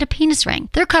vibe, and a penis ring.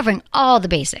 They're covering all the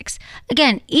basics.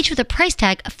 Again, each with a price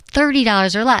tag of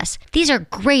 $30 or less. These are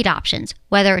great options,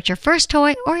 whether it's your first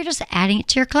toy or you're just adding it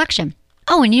to your collection.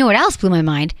 Oh, and you know what else blew my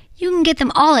mind? You can get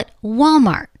them all at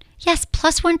Walmart. Yes,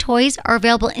 Plus One toys are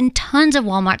available in tons of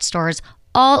Walmart stores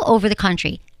all over the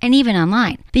country and even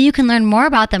online. But you can learn more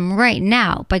about them right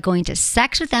now by going to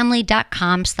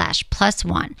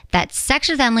sexwithemily.com/plus1. That's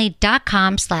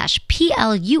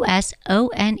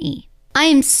sexwithemily.com/PLUSONE. I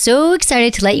am so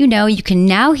excited to let you know you can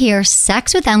now hear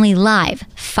Sex with Emily live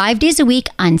 5 days a week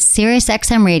on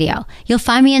SiriusXM Radio. You'll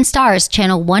find me in Stars,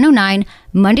 channel 109,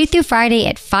 Monday through Friday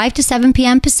at 5 to 7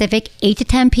 p.m. Pacific, 8 to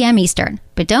 10 p.m. Eastern.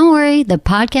 But don't worry, the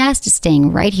podcast is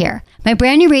staying right here. My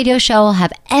brand new radio show will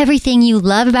have everything you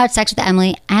love about Sex with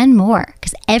Emily and more,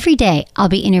 because every day I'll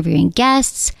be interviewing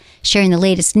guests, sharing the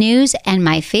latest news, and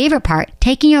my favorite part,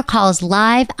 taking your calls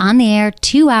live on the air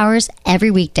 2 hours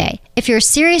every weekday. If you're a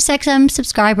SiriusXM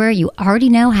subscriber, you already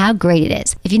know how great it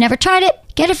is. If you never tried it,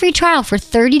 get a free trial for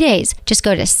 30 days. Just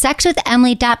go to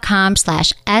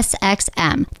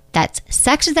sexwithemily.com/SXM. That's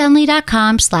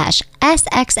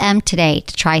sexwithemily.com/SXM today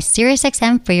to try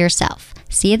SiriusXM for yourself.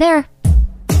 See you there.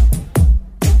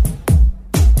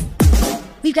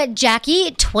 We've got Jackie,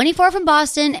 24 from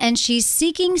Boston, and she's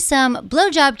seeking some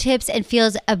blowjob tips and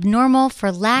feels abnormal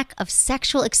for lack of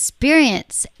sexual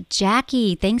experience.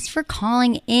 Jackie, thanks for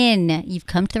calling in. You've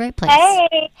come to the right place.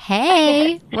 Hey.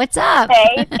 Hey, what's up?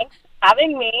 Hey.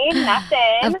 having me.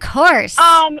 Nothing. Of course.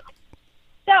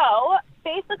 So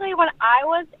basically, when I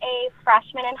was a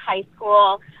freshman in high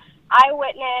school, I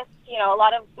witnessed, a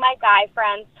lot of my guy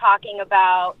friends talking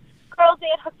about girls they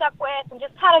had hooked up with and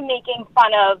just kind of making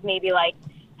fun of maybe like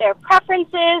their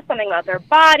preferences, something about their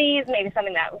bodies, maybe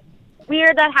something that was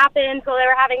weird that happened while they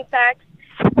were having sex.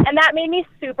 And that made me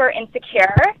super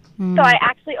insecure. So I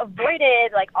actually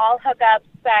avoided like all hookups,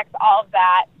 sex, all of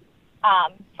that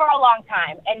for a long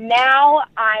time. And now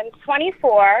I'm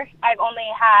 24. I've only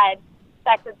had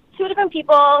sex with 2 different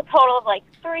people, total of like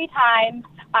 3 times.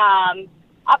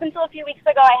 Up until a few weeks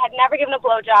ago, I had never given a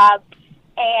blowjob.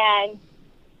 And,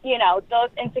 those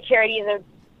insecurities are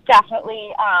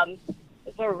definitely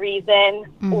the reason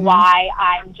why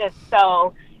I'm just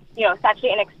so,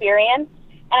 sexually inexperienced.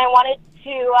 And I wanted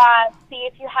to see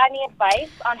if you had any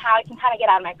advice on how I can kind of get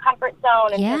out of my comfort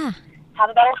zone and just have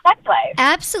a better sex life.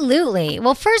 Absolutely.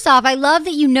 Well, first off, I love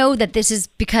that you know that this is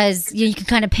because you can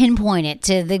kind of pinpoint it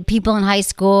to the people in high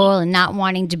school and not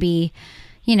wanting to be,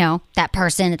 that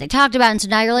person that they talked about. And so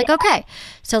now you're like, okay,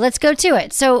 so let's go to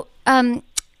it. So,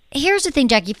 here's the thing,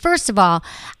 Jackie. First of all,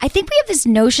 I think we have this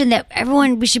notion that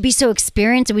we should be so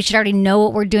experienced and we should already know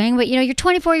what we're doing. But, you're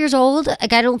 24 years old.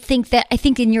 Like, I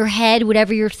think in your head,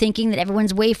 whatever you're thinking, that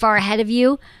everyone's way far ahead of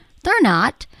you. They're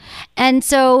not. And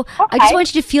so I just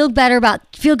want you to feel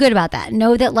good about that.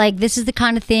 Know that like this is the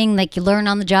kind of thing like you learn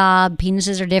on the job.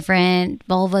 Penises are different,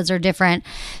 vulvas are different.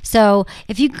 So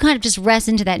if you kind of just rest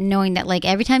into that, knowing that like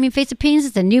every time you face a penis,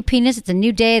 it's a new penis, it's a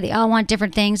new day. They all want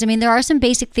different things. I mean, there are some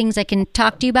basic things I can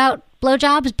talk to you about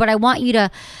blowjobs, but I want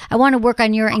to work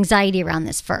on your anxiety around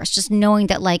this first. Just knowing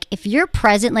that like if you're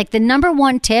present, like my number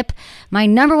one tip for a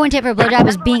blowjob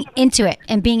is being into it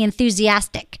and being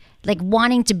enthusiastic, like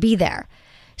wanting to be there.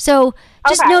 So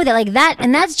just know that like that,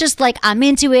 and that's just like, I'm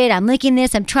into it, I'm licking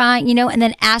this, I'm trying, and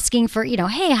then asking for,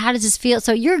 hey, how does this feel?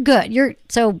 So you're good.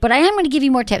 But I am going to give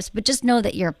you more tips, but just know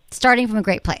that you're starting from a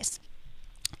great place.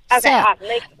 Okay, awesome.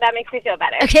 That makes me feel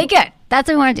better. Okay, good. That's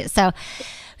what we want to do. So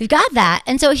we've got that.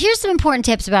 And so here's some important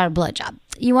tips about a blowjob.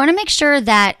 You want to make sure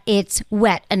that it's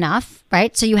wet enough,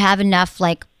 right? So you have enough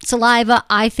like saliva.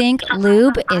 I think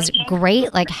lube is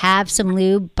great. Like have some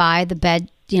lube by the bed.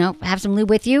 Have some lube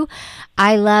with you.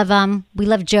 We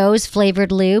love Joe's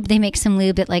flavored lube. They make some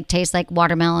lube that like tastes like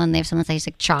watermelon. They have some that tastes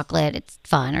like chocolate. It's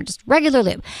fun, or just regular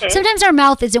lube. Sometimes our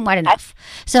mouth isn't wet enough.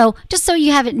 So just so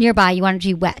you have it nearby, you want it to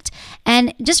be wet.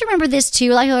 And just remember this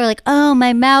too. A lot of people are like, oh,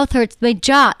 my mouth hurts, my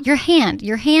jaw, your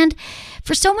hand.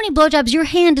 For so many blowjobs, your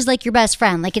hand is like your best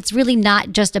friend. Like it's really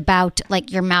not just about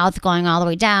like your mouth going all the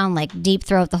way down, like deep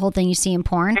throat, the whole thing you see in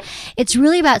porn. It's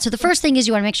really about, so the first thing is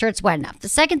you want to make sure it's wet enough. The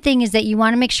second thing is that you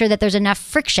want to make sure that there's enough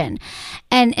friction.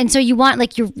 And so you want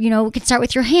like you can start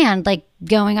with your hand, like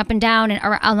going up and down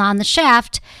and along the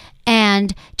shaft,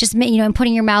 and just and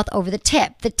putting your mouth over the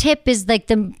tip. The tip is like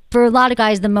for a lot of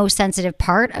guys the most sensitive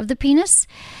part of the penis.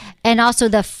 And also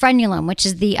the frenulum, which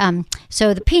is the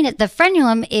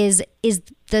frenulum is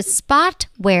the spot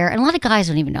where, and a lot of guys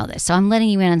don't even know this, so I'm letting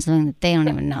you in on something that they don't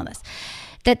even know this.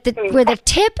 Where the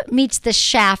tip meets the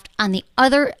shaft on the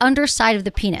other underside of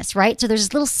the penis, right? So there's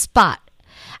this little spot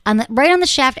right on the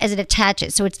shaft as it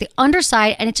attaches. So it's the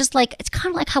underside, and it's just like, it's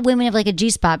kind of like how women have like a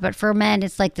G-spot, but for men,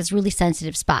 it's like this really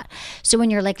sensitive spot. So when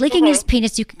you're like licking his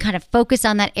penis, you can kind of focus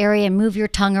on that area and move your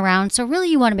tongue around. So really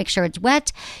you want to make sure it's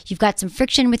wet. You've got some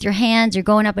friction with your hands. You're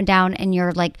going up and down, and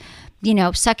you're like,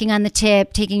 sucking on the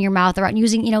tip, taking your mouth around,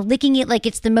 using, licking it like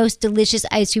it's the most delicious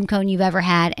ice cream cone you've ever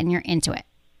had, and you're into it.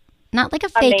 Not like a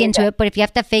fake into it, but if you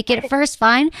have to fake it first,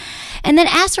 fine. And then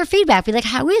ask for feedback. Be like,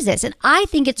 how is this? And I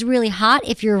think it's really hot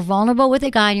if you're vulnerable with a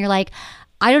guy and you're like,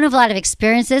 I don't have a lot of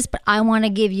experiences, but I want to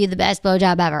give you the best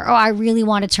blowjob ever. Or I really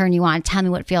want to turn you on. Tell me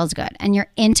what feels good. And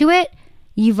you're into it.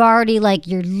 You've already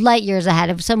you're light years ahead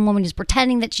of some woman who's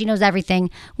pretending that she knows everything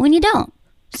when you don't.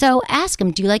 So ask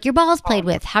him, do you like your balls played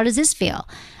with? How does this feel?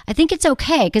 I think it's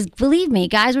okay, because believe me,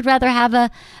 guys would rather have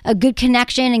a good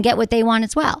connection and get what they want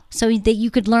as well, so that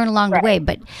you could learn along the way.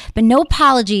 But no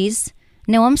apologies,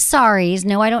 no I'm sorries,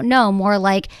 no I don't know. More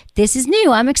like, this is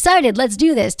new, I'm excited, let's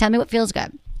do this. Tell me what feels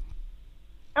good.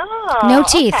 Oh, no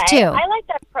teeth, too. I like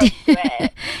that approach to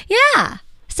it. Yeah.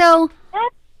 So.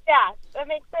 That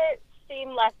makes it seem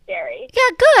less scary.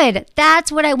 Yeah, good.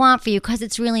 That's what I want for you, because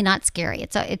it's really not scary.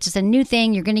 It's just a new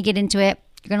thing. You're going to get into it.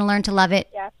 You're going to learn to love it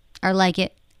or like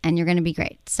it, and you're going to be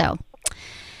great. So,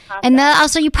 awesome. And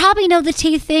also, you probably know the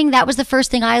teeth thing. That was the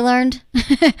first thing I learned.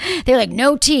 They're like,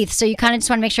 no teeth. So you kind of just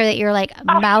want to make sure that your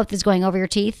mouth is going over your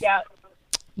teeth. Yeah.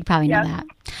 You probably know that.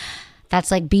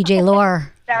 That's like BJ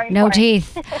lore. No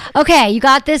teeth. Okay, you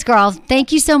got this, girl.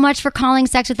 Thank you so much for calling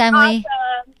Sex with Emily. Awesome.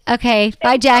 Okay.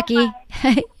 Bye, Jackie.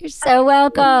 You're so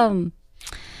welcome.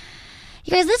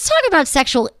 You guys, let's talk about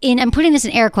I'm putting this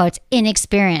in air quotes,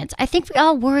 inexperience. I think we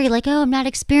all worry like, oh, I'm not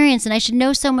experienced and I should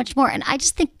know so much more. And I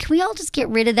just think, can we all just get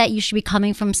rid of that? You should be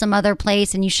coming from some other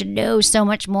place and you should know so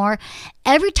much more.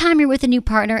 Every time you're with a new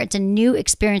partner, it's a new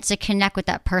experience to connect with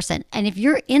that person. And if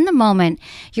you're in the moment,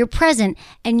 you're present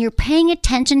and you're paying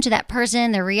attention to that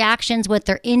person, their reactions, what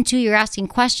they're into, you're asking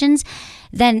questions,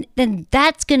 then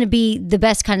that's going to be the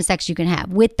best kind of sex you can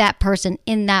have with that person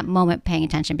in that moment, paying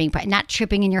attention, being present, not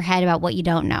tripping in your head about what you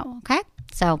don't know. Okay?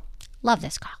 So love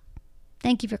this call.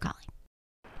 Thank you for calling.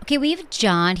 Okay, we have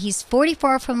John. He's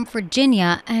 44 from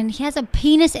Virginia, and he has a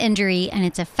penis injury, and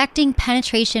it's affecting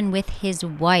penetration with his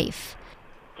wife.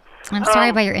 I'm sorry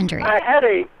about your injury. I had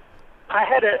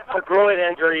a groin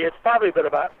injury. It's probably been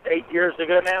about 8 years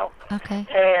ago now. Okay.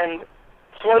 And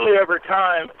slowly over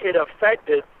time, it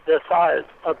affected the size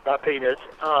of my penis.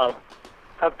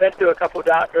 I've been to a couple of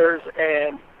doctors,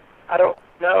 and I don't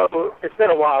know. It's been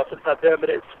a while since I've been, but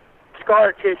it's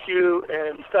scar tissue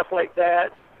and stuff like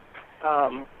that.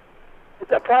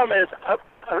 The problem is,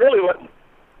 I really wasn't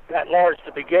that large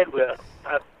to begin with.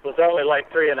 I was only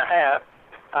like 3.5.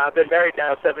 I've been married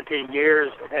now 17 years,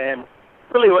 and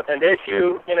really wasn't an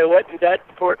issue. Wasn't that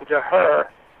important to her.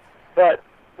 But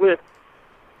with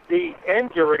the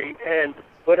injury and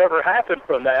whatever happened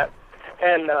from that,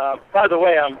 and by the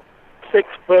way, I'm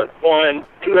 6'1",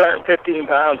 215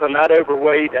 pounds. I'm not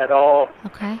overweight at all.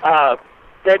 Okay.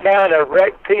 That now an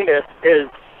erect penis is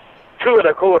 2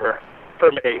 1/4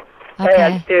 for me, okay.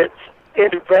 And it's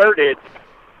inverted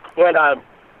when I'm,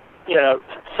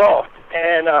 soft,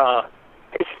 and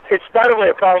it's not only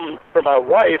a problem for my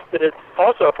wife, but it's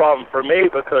also a problem for me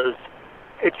because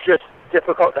it's just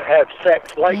difficult to have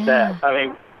sex like that. I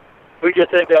mean, we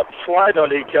just end up sliding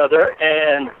on each other,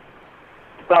 and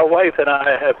my wife and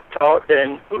I have talked,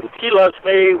 and she loves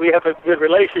me. We have a good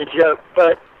relationship,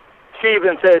 but she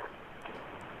even said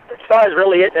size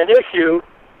really isn't an issue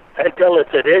until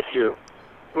it's an issue,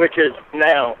 which is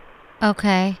now.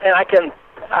 Okay. And I can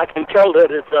tell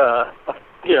that it's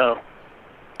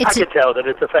I can tell that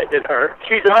it's affected her.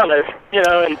 She's honest,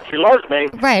 and she loves me.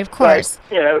 Right, of course.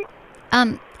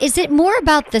 But, is it more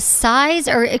about the size,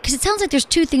 or because it sounds like there's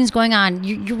two things going on?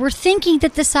 You were thinking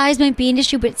that the size might be an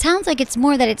issue, but it sounds like it's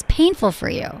more that it's painful for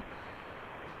you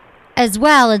as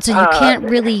well, and so you can't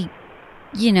really,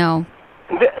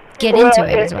 get into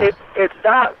it as well. It's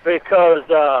not because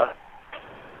I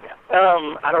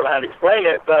don't know how to explain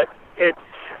it, but it's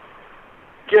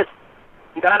just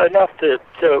not enough to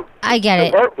I get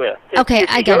it. work with. Okay,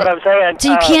 I get it. What I'm saying?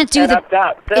 So you can't do and I'm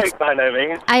not big by no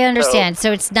means. I understand.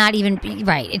 So it's not even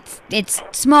right. It's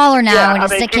smaller now,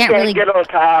 and she can't really get on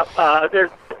top. There's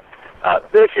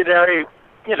missionary,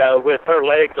 with her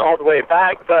legs all the way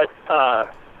back. But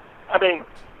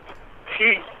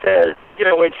she says,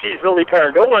 when she's really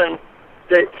turned on,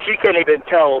 that she can't even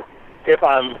tell if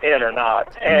I'm in or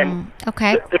not. And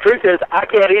okay. The truth is, I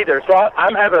can't either. So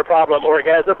I'm having a problem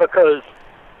orgasm because,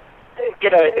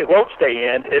 it won't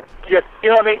stay in. It just,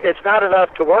 it's not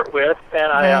enough to work with.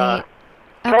 And I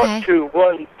talked to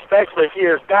one specialist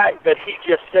years back, but he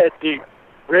just said the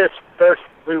risk versus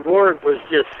reward was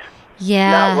just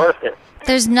not worth it.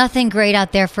 There's nothing great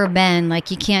out there for men. Like,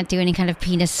 you can't do any kind of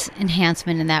penis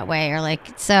enhancement in that way, or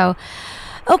like, so.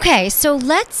 Okay, so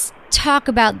let's talk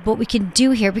about what we can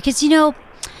do here, because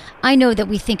I know that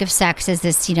we think of sex as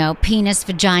this penis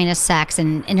vagina sex,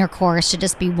 and intercourse should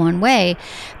just be one way,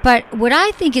 but what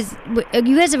I think is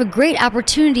you guys have a great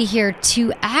opportunity here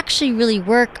to actually really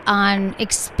work on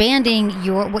expanding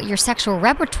what your sexual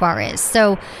repertoire is.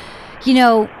 So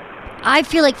I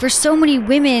feel like for so many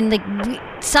women, like,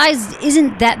 size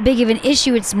isn't that big of an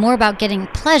issue. It's more about getting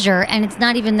pleasure, and it's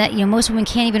not even that, most women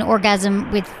can't even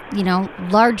orgasm with,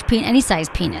 large any size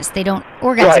penis. They don't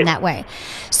orgasm that way.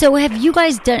 So have you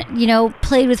guys done,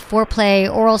 played with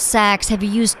foreplay, oral sex? Have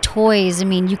you used toys? I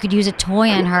mean, you could use a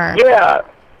toy on her. Yeah,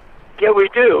 we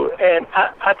do. And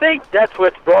I think that's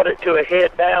what's brought it to a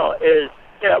head now is,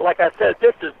 like I said,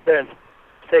 this has been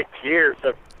 6 years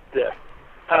of this.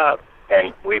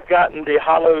 And we've gotten the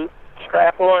hollow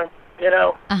strap on,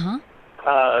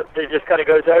 that just kind of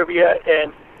goes over you.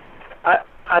 And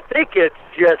I think it's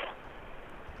just,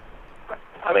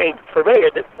 for me,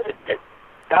 it's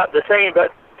not the same,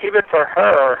 but even for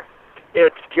her,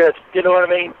 it's just, you know what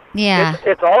I mean? Yeah.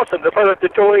 It's awesome to put up the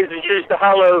toys and use the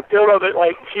hollow feel of it.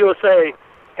 Like she'll say,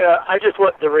 I just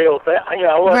want the real thing. I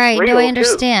want right. real No, I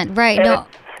understand. Too. Right. And, no.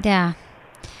 Yeah.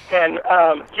 And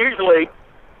usually,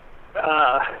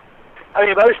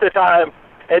 most of the time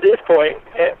at this point,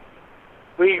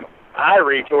 I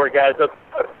reach orgasm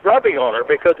rubbing on her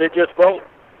because it just won't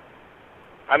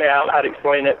I mean, I'd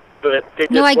explain it, but it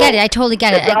No, I get it. I totally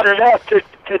get it. It's not enough to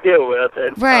deal with.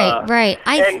 And, Right.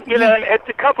 And it's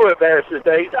a couple of embarrassing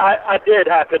things. I did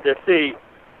happen to see,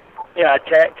 a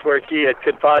text where she had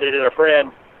confided in a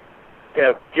friend,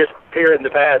 just here in the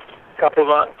past couple of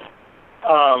months,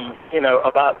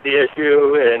 about the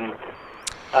issue, and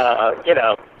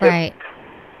right.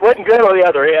 Wasn't good on the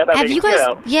other end. Have you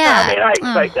guys? Yeah. I mean, I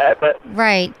expect that, but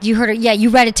right. You heard her. Yeah,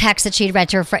 you read a text that she'd read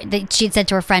to her friend. That she'd sent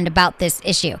to her friend about this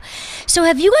issue. So,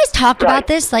 have you guys talked about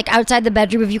this, like outside the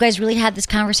bedroom? Have you guys really had this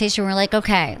conversation? Where we're like,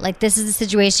 okay, like this is the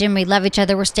situation. We love each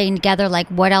other. We're staying together. Like,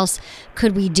 what else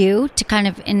could we do to kind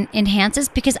of enhance this?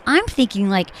 Because I'm thinking,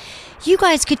 like, you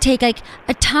guys could take like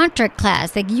a tantric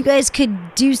class. Like, you guys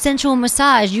could do sensual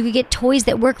massage. You could get toys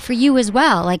that work for you as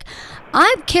well. Like,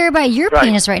 I care about your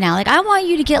penis right now. Like, I want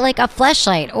you to get like a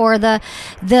fleshlight, or the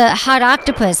hot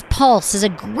octopus pulse is a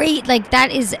great, like,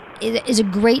 that is a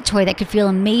great toy that could feel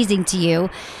amazing to you.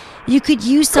 You could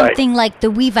use something like the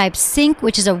WeVibe Sync,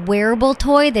 which is a wearable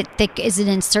toy that is an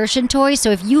insertion toy. So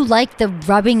if you like the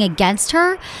rubbing against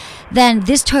her, then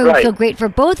this toy would feel great for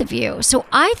both of you. So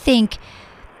I think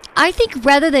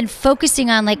rather than focusing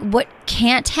on like what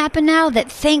can't happen now,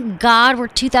 that thank God we're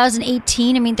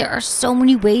 2018. I mean, there are so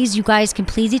many ways you guys can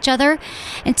please each other.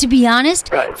 And to be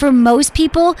honest, for most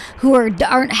people who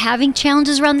aren't having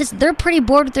challenges around this, they're pretty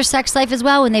bored with their sex life as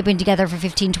well when they've been together for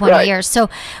 15, 20 years. So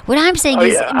what I'm saying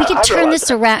is we can turn this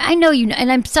around. I know you know,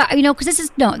 and I'm sorry, because this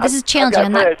is challenging.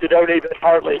 I've got friends who don't even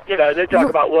hardly, they talk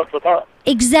about once a month.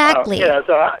 Exactly.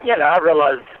 So I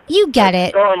realize you get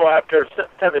it. Normal after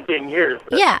 17 years.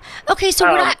 But, yeah. Okay. So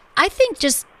what I think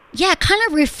just. Yeah, kind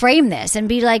of reframe this and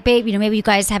be like, babe, maybe you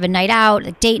guys have a night out,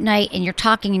 a date night, and you're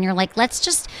talking and you're like, let's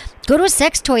just go to a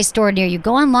sex toy store near you,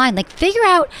 go online, like figure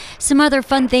out some other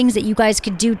fun things that you guys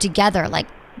could do together, like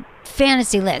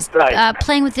fantasy list,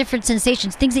 playing with different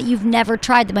sensations, things that you've never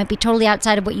tried that might be totally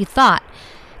outside of what you thought.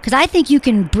 Because I think you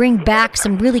can bring back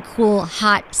some really cool,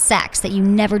 hot sex that you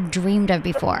never dreamed of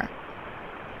before.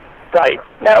 Right.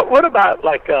 Now, what about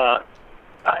like,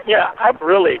 I've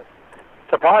really...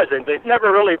 surprisingly, never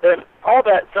really been all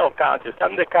that self-conscious.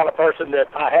 I'm the kind of person that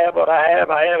I have what I have,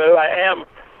 I am who I am.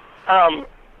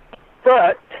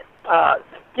 But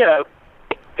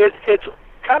it's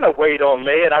kind of weighed on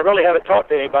me, and I really haven't talked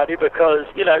to anybody because,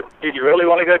 did you really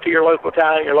want to go to your local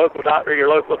town, your local doctor, your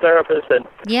local therapist? And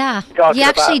you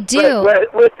actually do.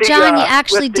 John, you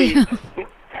actually do.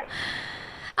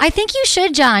 I think you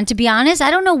should, John, to be honest. I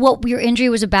don't know what your injury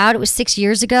was about. It was 6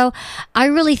 years ago. I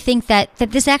really think that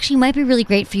this actually might be really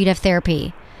great for you to have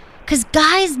therapy. Because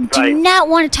guys do not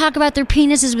want to talk about their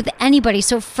penises with anybody.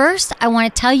 So first, I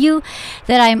want to tell you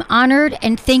that I'm honored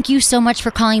and thank you so much for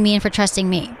calling me and for trusting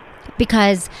me.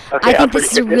 Because I think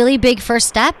this is a really big first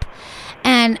step.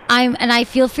 And I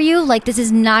feel for you, like this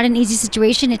is not an easy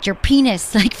situation. It's your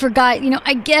penis. Like for God,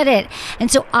 I get it. And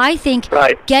so I think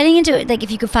getting into it, like if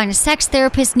you could find a sex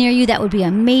therapist near you, that would be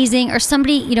amazing. Or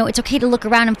somebody, it's okay to look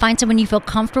around and find someone you feel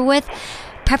comfortable with.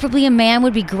 Preferably a man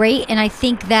would be great. And I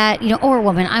think that, or a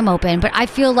woman, I'm open. But I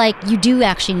feel like you do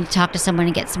actually need to talk to someone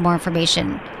and get some more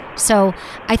information. So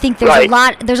I think there's a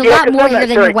lot more here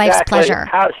than your wife's pleasure.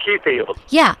 How she feels.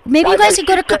 Yeah, maybe you guys could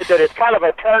go to. That it's kind of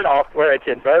a turnoff where it's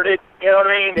inverted. You know what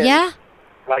I mean? And yeah.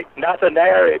 Like nothing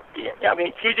there.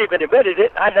 She's even admitted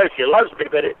it. I know she loves me,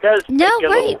 but it does. No,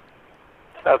 right.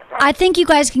 I think you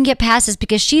guys can get past this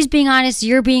because she's being honest,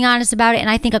 you're being honest about it, and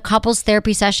I think a couples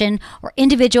therapy session or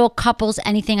individual couples,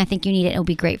 anything, I think you need it. It'll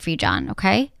be great for you, John.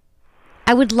 Okay.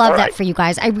 I would love that for you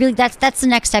guys. I really, that's the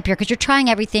next step here because you're trying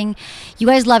everything. You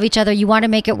guys love each other. You want to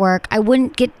make it work. I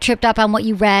wouldn't get tripped up on what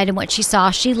you read and what she saw.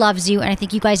 She loves you, and I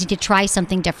think you guys need to try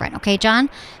something different. Okay, John?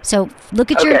 So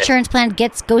look at your insurance plan.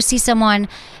 Go see someone,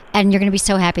 and you're going to be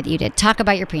so happy that you did. Talk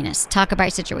about your penis. Talk about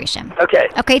your situation. Okay.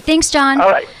 Okay, thanks, John.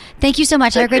 All right. Thank you so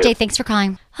much. Have a great day. Thanks for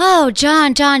calling. Oh,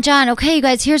 John. Okay, you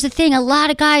guys, here's the thing. A lot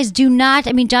of guys do not,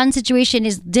 John's situation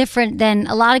is different than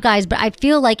a lot of guys, but I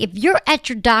feel like if you're at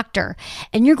your doctor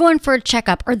and you're going for a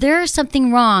checkup or there's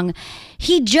something wrong,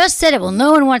 he just said it. Well,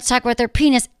 no one wants to talk about their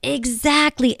penis.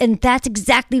 Exactly. And that's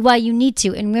exactly why you need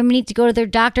to. And women need to go to their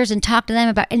doctors and talk to them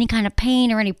about any kind of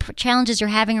pain or any challenges you're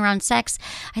having around sex.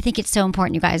 I think it's so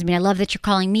important, you guys. I love that you're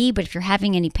calling me, but if you're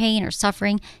having any pain or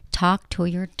suffering, talk to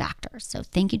your doctor. So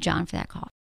thank you, John, for that call.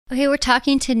 Okay, we're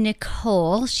talking to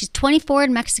Nicole. She's 24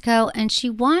 in Mexico, and she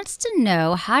wants to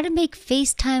know how to make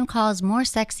FaceTime calls more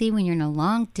sexy when you're in a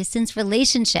long-distance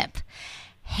relationship.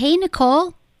 Hey,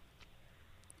 Nicole.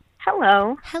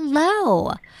 Hello.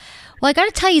 Well, I got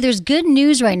to tell you, there's good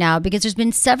news right now because there's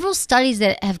been several studies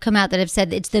that have come out that have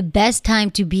said it's the best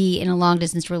time to be in a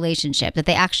long-distance relationship, that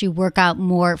they actually work out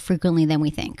more frequently than we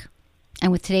think.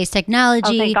 And with today's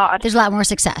technology, thank God. there's a lot more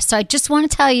success. So I just want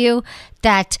to tell you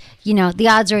that, the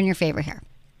odds are in your favor here.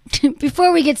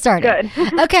 Before we get started.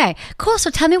 Good. Okay, cool. So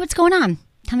tell me what's going on.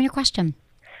 Tell me your question.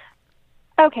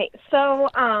 Okay, so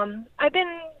I've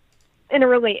been in a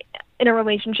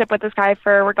relationship with this guy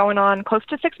we're going on close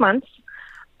to 6 months.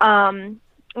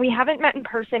 We haven't met in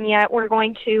person yet. We're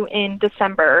going to in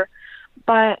December.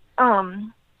 But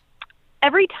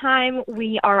every time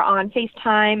we are on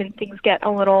FaceTime and things get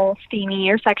a little steamy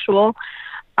or sexual,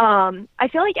 I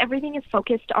feel like everything is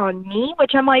focused on me,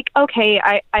 which I'm like, okay,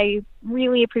 I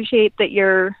really appreciate that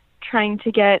you're trying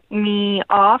to get me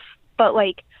off, but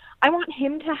like, I want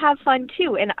him to have fun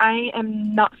too. And I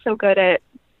am not so good at,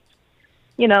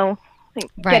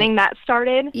 getting that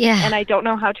started. Yeah. And I don't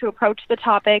know how to approach the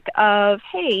topic of,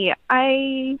 hey,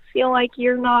 I feel like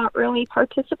you're not really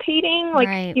participating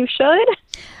like you should.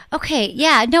 Okay.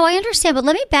 Yeah, no, I understand. But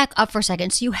let me back up for a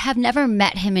second. So you have never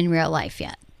met him in real life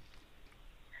yet?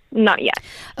 Not yet.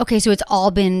 Okay. So it's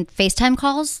all been FaceTime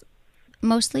calls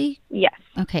mostly? Yes.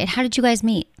 Okay. And how did you guys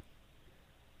meet?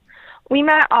 We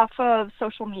met off of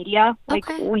social media.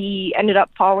 We ended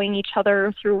up following each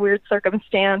other through weird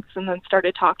circumstance and then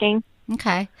started talking.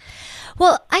 Okay.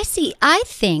 Well, I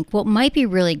think what might be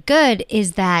really good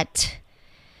is that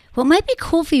what might be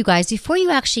cool for you guys before you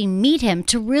actually meet him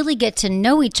to really get to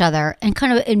know each other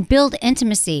and build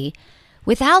intimacy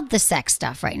without the sex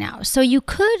stuff right now. So you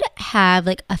could have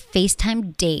like a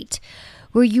FaceTime date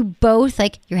where you both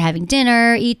you're having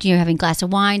dinner, you're having a glass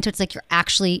of wine. So it's like you're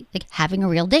actually like having a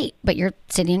real date, but you're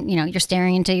sitting, you're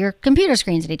staring into your computer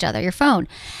screens at each other, your phone.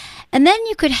 And then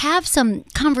you could have some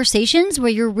conversations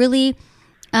where you're really,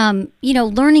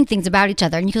 learning things about each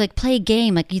other, and you could play a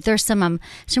game. Like there's some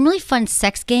really fun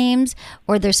sex games,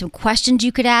 or there's some questions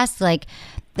you could ask, like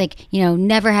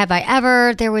never have I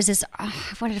ever. There was this. I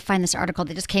wanted to find this article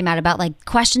that just came out about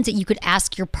questions that you could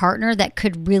ask your partner that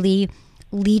could really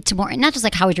lead to more, and not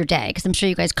just how was your day, because I'm sure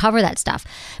you guys cover that stuff,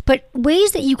 but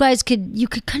ways that you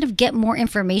could kind of get more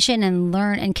information and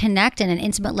learn and connect in an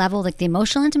intimate level, like the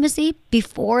emotional intimacy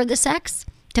before the sex,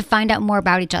 to find out more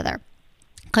about each other.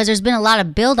 Because there's been a lot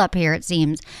of build up here, it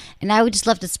seems, and I would just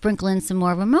love to sprinkle in some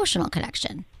more of emotional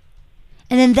connection,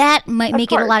 and then that might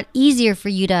make it a lot easier for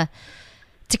you to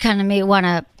kind of maybe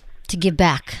want to give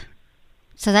back.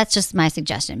 So that's just my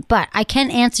suggestion. But I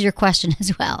can answer your question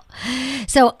as well.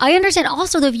 So I understand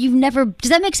also that if you've never,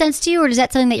 does that make sense to you, or is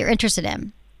that something that you're interested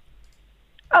in?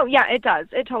 Oh, yeah, it does.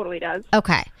 It totally does.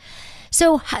 Okay.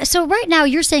 So right now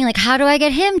you're saying how do I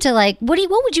get him to what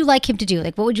would you like him to do?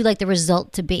 What would you like the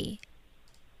result to be?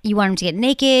 You want him to get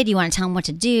naked? You want to tell him what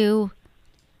to do?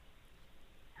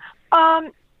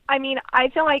 I mean, I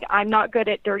feel like I'm not good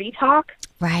at dirty talk.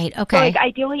 Right. Okay. So,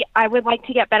 ideally, I would like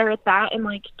to get better at that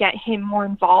and get him more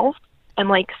involved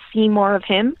and see more of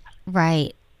him.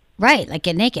 Right.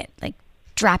 Get naked.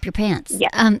 Drop your pants.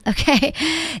 Yeah. Okay.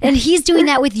 And he's doing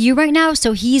that with you right now.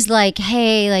 So he's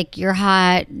hey, you're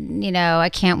hot. I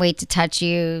can't wait to touch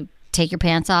you. Take your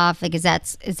pants off. Is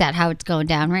that how it's going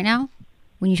down right now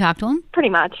when you talk to him? Pretty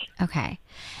much. Okay.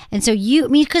 And so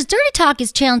because dirty talk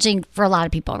is challenging for a lot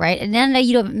of people, right? And then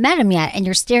you haven't met him yet, and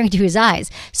you're staring into his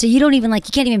eyes, so you don't even you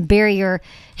can't even bury your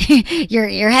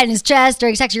your head in his chest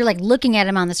during sex. You're looking at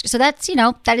him on the screen. So that's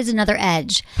that is another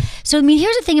edge. So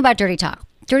here's the thing about dirty talk.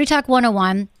 Dirty Talk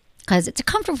 101, because it's a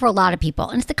comfort for a lot of people,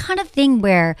 and it's the kind of thing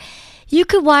where you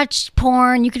could watch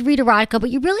porn, you could read erotica, but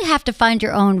you really have to find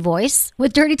your own voice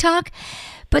with dirty talk.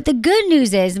 But the good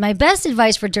news is, my best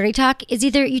advice for dirty talk is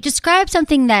either you describe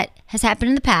something that has happened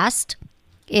in the past,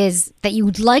 is that you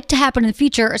would like to happen in the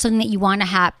future, or something that you want to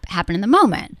happen in the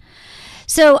moment.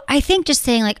 So I think just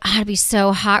saying oh, it'd be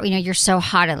so hot, you're so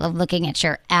hot, I love looking at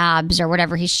your abs, or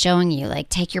whatever he's showing you,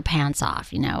 take your pants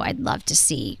off, I'd love to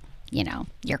see,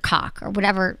 your cock, or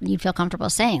whatever you feel comfortable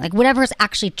saying, whatever is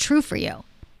actually true for you,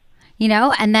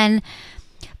 and then.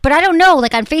 But I don't know, on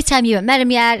FaceTime, you haven't met him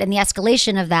yet, and the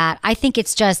escalation of that, I think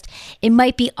it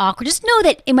might be awkward. Just know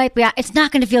that it's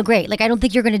not going to feel great. I don't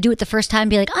think you're going to do it the first time,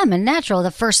 be I'm a natural, the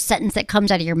first sentence that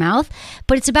comes out of your mouth.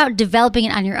 But it's about developing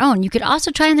it on your own. You could also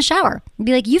try in the shower.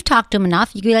 Be you've talked to him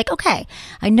enough. You could be okay,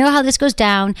 I know how this goes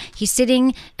down. He's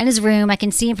sitting in his room. I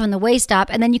can see him from the waist up.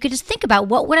 And then you could just think about,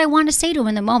 what would I want to say to him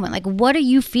in the moment? What are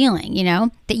you feeling,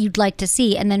 that you'd like to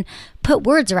see? And then put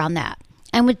words around that.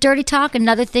 And with dirty talk,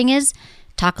 another thing is,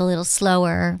 talk a little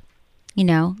slower, a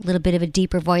little bit of a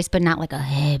deeper voice, but not a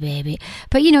hey baby,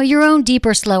 but your own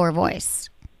deeper, slower voice.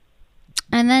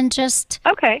 And then just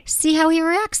see how he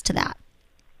reacts to that.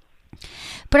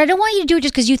 But I don't want you to do it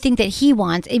just because you think that he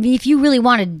wants. I mean, if you really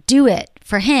want to do it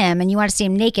for him and you want to see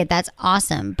him naked, that's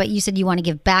awesome. But you said you want to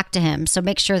give back to him, so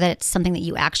make sure that it's something that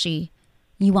you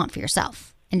you want for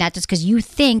yourself, and not just because you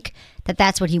think that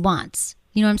that's what he wants.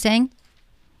 You know what I'm saying?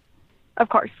 Of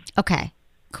course. Okay,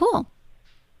 cool.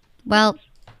 Well,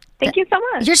 thank you so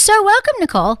much. You're so welcome,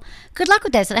 Nicole. Good luck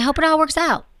with this, and I hope it all works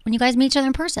out when you guys meet each other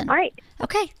in person. All right.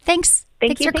 Okay, thanks.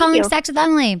 Thank Thanks you, for calling Sex with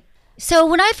Emily. So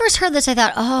when I first heard this, I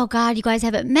thought, oh God, you guys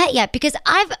haven't met yet. Because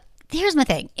here's my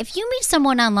thing. If you meet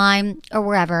someone online or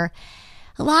wherever,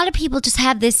 a lot of people just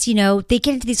have this, they get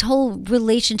into these whole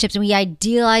relationships and we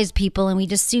idealize people and we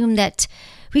just assume that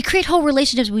we create whole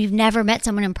relationships when we've never met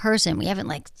someone in person. We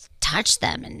haven't touched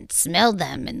them and smelled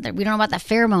them and we don't know about the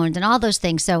pheromones and all those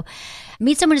things. So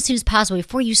meet someone as soon as possible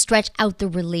before you stretch out the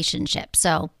relationship.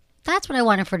 So that's what I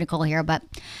wanted for Nicole here, but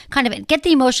kind of get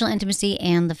the emotional intimacy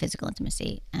and the physical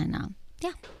intimacy. And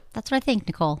yeah, that's what I think,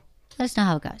 Nicole. Let us know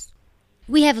how it goes.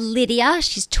 We have Lydia.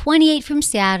 She's 28 from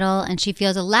Seattle, and she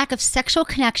feels a lack of sexual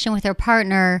connection with her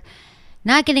partner,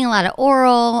 not getting a lot of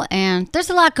oral, and there's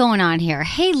a lot going on here.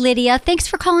 Hey, Lydia, thanks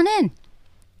for calling in.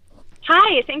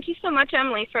 Hi, thank you so much,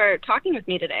 Emily, for talking with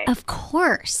me today. Of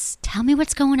course. Tell me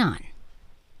what's going on.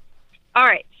 All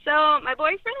right. So my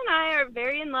boyfriend and I are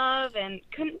very in love and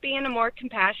couldn't be in a more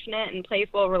compassionate and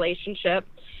playful relationship.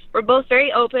 We're both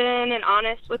very open and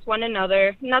honest with one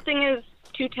another. Nothing is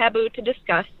too taboo to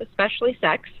discuss, especially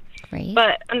sex. Great.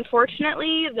 But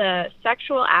unfortunately, the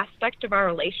sexual aspect of our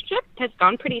relationship has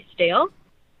gone pretty stale.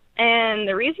 And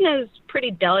the reason is pretty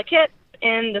delicate.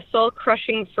 And the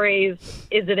soul-crushing phrase,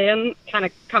 "is it in?" kind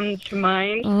of comes to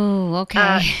mind. Oh,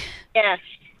 okay. Yeah.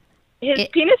 His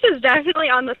penis is definitely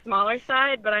on the smaller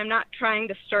side, but I'm not trying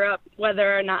to stir up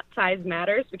whether or not size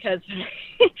matters because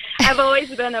I've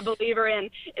always been a believer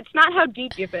in it's not how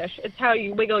deep you fish, it's how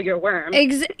you wiggle your worm.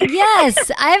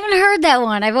 Yes, I haven't heard that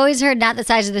one. I've always heard not the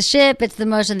size of the ship, it's the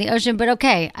motion of the ocean, but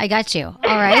okay, I got you.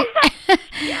 All right.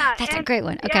 Yeah, That's a great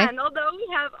one. Okay. Yeah, and although we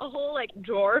have a whole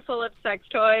drawer full of sex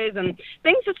toys and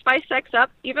things to spice sex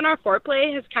up, even our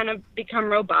foreplay has kind of become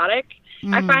robotic.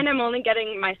 I find I'm only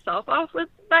getting myself off with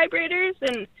vibrators,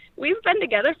 and we've been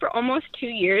together for almost 2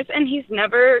 years, and he's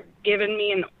never given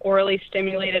me an orally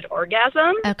stimulated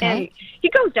orgasm. Okay. And he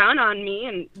goes down on me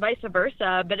and vice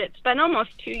versa, but it's been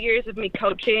almost 2 years of me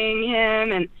coaching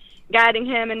him and guiding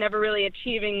him and never really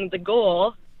achieving the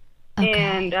goal. Okay.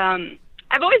 And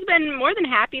I've always been more than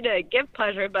happy to give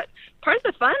pleasure, but part of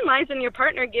the fun lies in your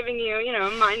partner giving you,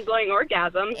 mind-blowing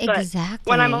orgasms. Exactly.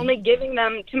 But when I'm only giving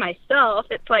them to myself,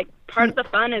 it's like part of the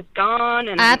fun is gone.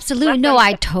 And absolutely. No,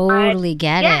 I totally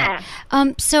get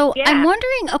it. So Yeah. I'm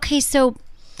wondering, okay, so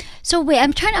wait,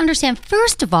 I'm trying to understand.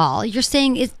 First of all, you're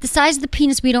saying it's the size of the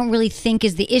penis we don't really think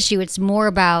is the issue. It's more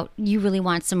about you really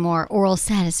want some more oral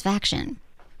satisfaction.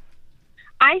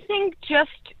 I think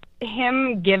just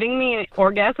him giving me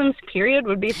orgasms, period,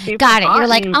 would be super Got it. hot. You're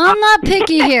like, I'm not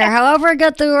picky here. However I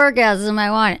get the orgasm, I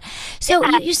want it. So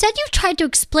you said you've tried to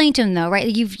explain to him, though, right?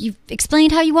 You've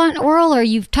explained how you want oral, or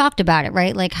you've talked about it,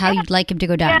 right? Like how you'd like him to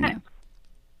go down there.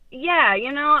 Yeah,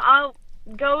 I'll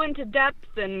go into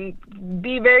depth and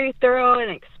be very thorough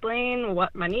and explain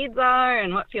what my needs are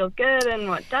and what feels good and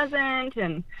what doesn't.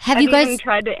 And Have you guys even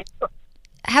tried to?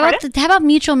 How about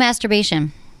mutual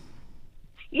masturbation?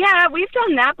 Yeah, we've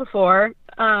done that before,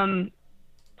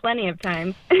 plenty of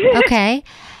times. Okay.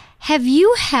 Have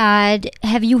you had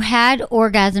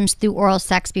orgasms through oral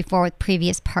sex before with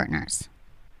previous partners?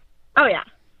 Oh, yeah.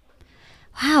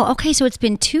 Wow. Okay, so it's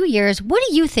been 2 years. What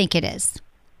do you think it is?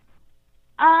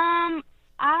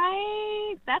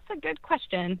 That's a good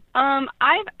question.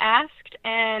 I've asked,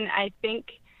 and I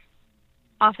think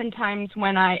oftentimes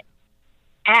when I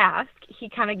ask, he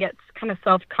kind of gets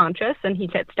self-conscious and he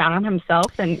gets down on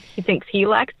himself and he thinks he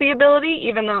lacks the ability,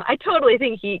 even though I totally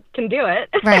think he can do it.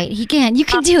 Right, he can. You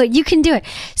can do it. You can do it.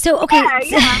 So, okay.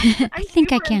 Yeah. I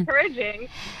think I can. Encouraging.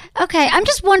 Okay, I'm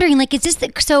just wondering, is this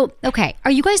okay,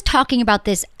 are you guys talking about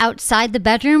this outside the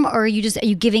bedroom, or are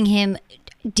you giving him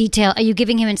detail? Are you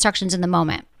giving him instructions in the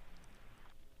moment?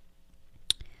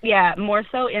 Yeah, more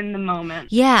so in the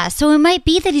moment. Yeah, so it might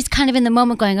be that he's kind of in the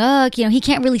moment going, he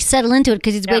can't really settle into it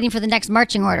because he's waiting for the next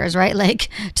marching orders, right? Like,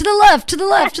 to the left, to the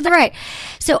left, to the right.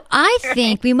 So I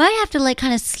think we might have to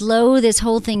kind of slow this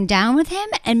whole thing down with him,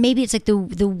 and maybe it's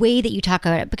the way that you talk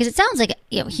about it, because it sounds like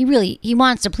he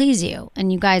wants to please you,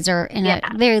 and you guys are in a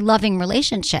very loving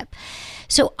relationship.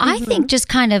 So I think just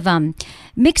kind of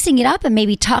mixing it up and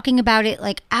maybe talking about it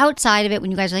outside of it when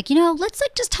you guys are let's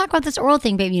just talk about this oral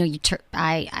thing, baby.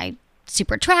 I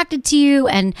super attracted to you,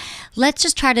 and let's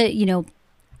just try to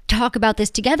talk about this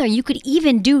together. You could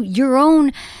even do your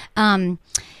own.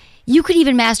 you could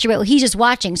even masturbate while he's just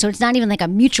watching. So it's not even like a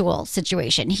mutual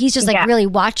situation. He's just like really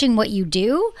watching what you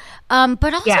do.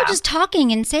 But also just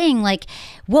talking and saying like,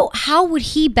 how would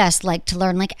he best like to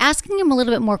learn? Like asking him a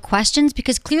little bit more questions,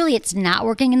 because clearly it's not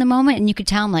working in the moment. And you could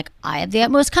tell him like, I have the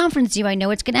utmost confidence in you. I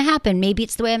know it's going to happen. Maybe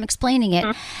it's the way I'm explaining it.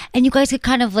 And you guys could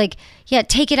kind of like,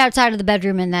 take it outside of the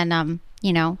bedroom and then,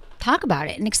 talk about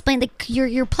it and explain like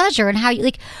your pleasure and how you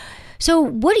like. So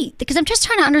what do you, because I'm just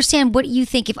trying to understand, what do you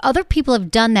think if other people have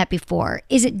done that before?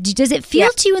 Does it feel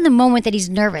to you in the moment that he's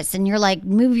nervous and you're like,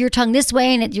 move your tongue this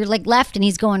way and you're like left and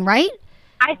he's going right?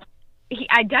 I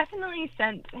definitely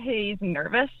sense he's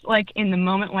nervous, like in the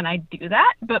moment when I do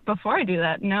that, but before I do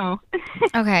that, no.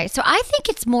 Okay, so I think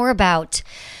it's more about,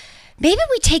 maybe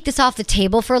we take this off the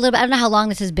table for a little bit. I don't know how long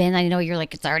this has been. I know you're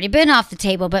like, it's already been off the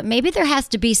table, but maybe there has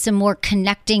to be some more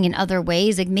connecting in other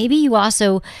ways. Like maybe you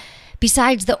also,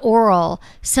 besides the oral,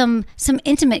 some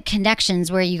intimate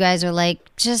connections where you guys are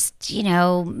like just,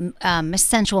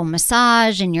 sensual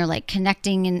massage and you're like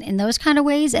connecting in those kind of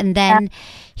ways. And then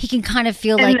he can kind of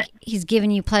feel like he's giving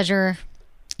you pleasure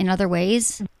in other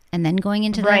ways and then going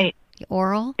into the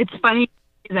oral. It's funny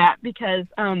that because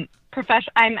I'm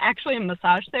actually a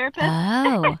massage therapist.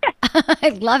 Oh, I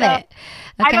love it.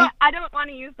 Okay. I don't want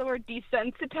to use the word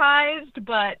desensitized,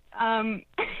 but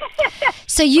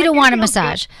so you don't want a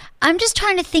massage. I'm just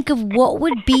trying to think of what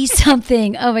would be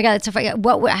something. Oh my God, that's so funny.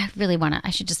 I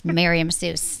should just marry a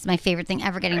masseuse. It's my favorite thing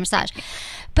ever, getting a massage.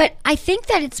 But I think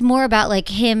that it's more about like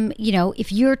him,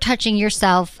 if you're touching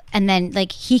yourself and then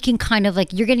like he can kind of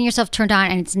like, you're getting yourself turned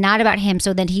on and it's not about him.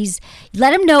 So then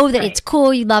let him know that it's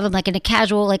cool. You love him, like in a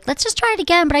casual, like, let's just try it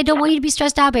again, but I don't want you to be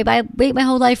stressed out, babe. I wait my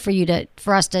whole life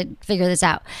for us to figure this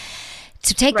out.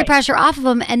 To take the pressure off of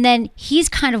him. And then he's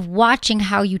kind of watching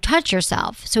how you touch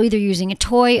yourself. So either using a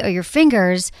toy or your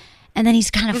fingers, and then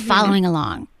he's kind of following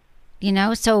along.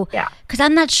 So, because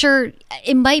I'm not sure,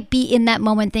 it might be in that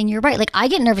moment thing. You're right. Like, I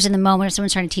get nervous in the moment if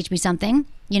someone's trying to teach me something,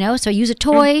 so I use a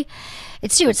toy.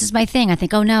 It's just my thing. I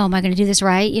think, oh no, am I going to do this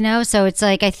right? So it's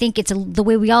like, I think it's the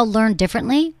way we all learn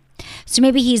differently. So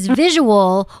maybe he's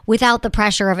visual without the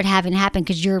pressure of it having to happen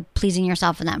because you're pleasing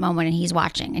yourself in that moment and he's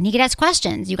watching. And he could ask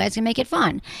questions. You guys can make it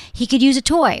fun. He could use a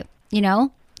toy,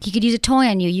 He could use a toy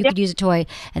on you. You could use a toy.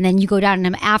 And then you go down on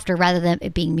him after rather than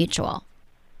it being mutual.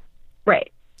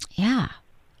 Right. Yeah,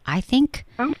 I think.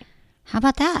 How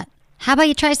about that? How about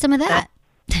you try some of that?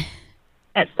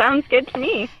 That sounds good to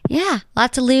me. Yeah,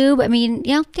 lots of lube. I mean,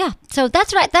 yeah. So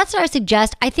that's what I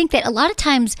suggest. I think that a lot of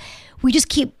times we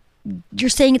just you're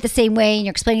saying it the same way and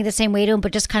you're explaining it the same way to him,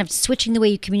 but just kind of switching the way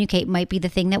you communicate might be the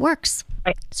thing that works.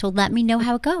 Right. So let me know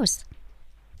how it goes.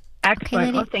 Excellent.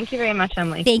 Okay, well, thank you very much,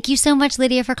 Emily. Thank you so much,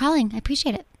 Lydia, for calling. I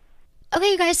appreciate it.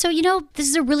 Okay, you guys, so this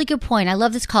is a really good point. I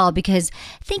love this call because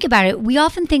think about it. We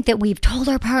often think that we've told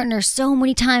our partners so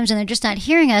many times and they're just not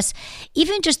hearing us.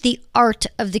 Even just the art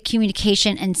of the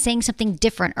communication and saying something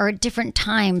different or at different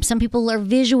times. Some people are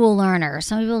visual learners.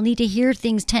 Some people need to hear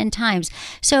things 10 times.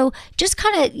 So just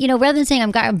kind of, rather than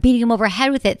saying I'm beating them over the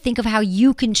head with it, think of how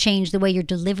you can change the way you're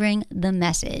delivering the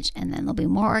message. And then there'll be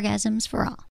more orgasms for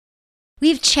all. We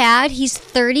have Chad. He's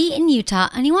 30 in Utah,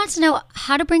 and he wants to know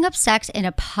how to bring up sex in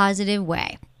a positive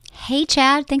way. Hey,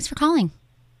 Chad. Thanks for calling.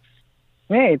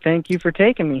 Hey, thank you for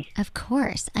taking me. Of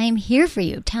course. I am here for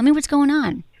you. Tell me what's going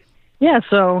on. Yeah,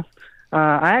 so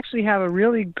I actually have a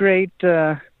really great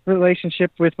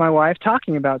relationship with my wife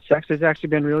talking about sex. It's actually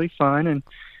been really fun and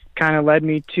kind of led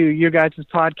me to your guys'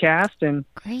 podcast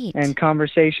and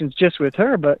conversations just with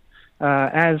her. But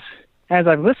as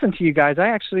I've listened to you guys, I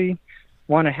actually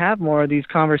want to have more of these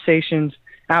conversations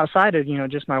outside of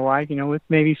just my wife, with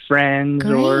maybe friends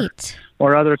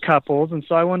or other couples. And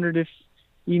so I wondered if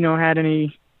had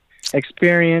any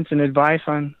experience and advice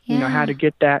on how to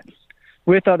get that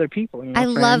with other people. I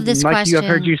love this question. I've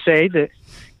heard you say that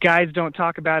guys don't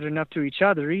talk about it enough to each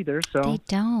other either. So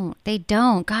they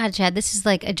don't. God, Chad, this is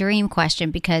like a dream question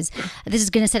because this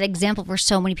is going to set an example for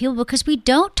so many people because we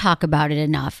don't talk about it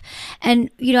enough.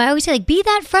 And I always say, like, be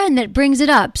that friend that brings it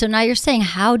up. So now you're saying,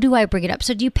 how do I bring it up?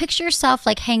 So do you picture yourself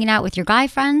like hanging out with your guy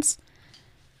friends?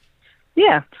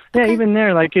 Yeah, even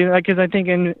there, because I think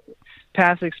in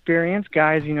past experience,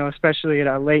 guys, especially at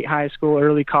a late high school,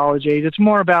 early college age, it's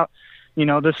more about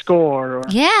the score. Or,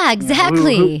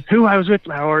 exactly. Who I was with,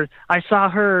 or I saw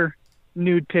her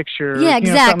nude picture. Yeah,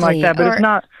 exactly. Something like that. But it's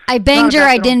not. I banged her.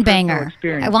 I didn't bang her.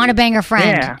 I want to bang her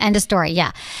friend. End of story.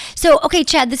 Yeah. So, okay,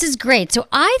 Chad, this is great. So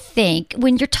I think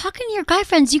when you're talking to your guy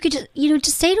friends, you could just,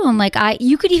 just say to them, like,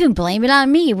 you could even blame it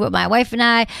on me. With my wife and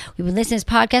I, we've been listening to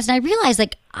this podcast, and I realized,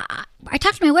 like, I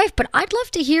talked to my wife, but I'd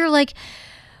love to hear, like,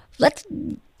 let's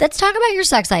Let's talk about your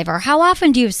sex life, or how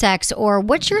often do you have sex, or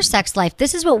what's your sex life?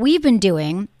 This is what we've been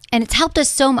doing, and it's helped us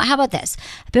so much. How about this?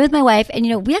 I've been with my wife,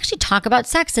 and we actually talk about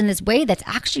sex in this way that's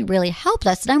actually really helped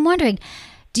us. And I'm wondering,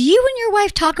 do you and your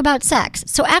wife talk about sex?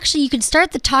 So actually, you could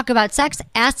start the talk about sex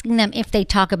asking them if they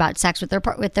talk about sex with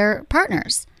their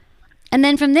partners. And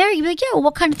then from there, you'd be like, yeah, well,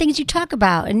 what kind of things you talk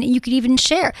about? And you could even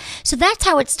share. So that's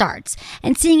how it starts.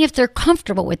 And seeing if they're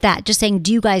comfortable with that. Just saying,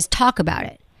 do you guys talk about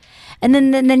it? And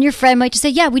then your friend might just say,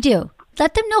 yeah, we do.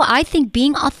 Let them know. I think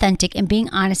being authentic and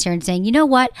being honest here and saying, you know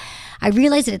what? I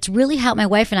realize that it's really helped my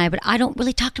wife and I, but I don't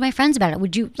really talk to my friends about it.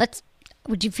 Would you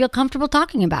feel comfortable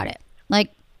talking about it?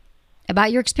 Like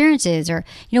about your experiences, or,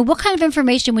 what kind of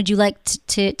information would you like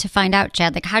to find out,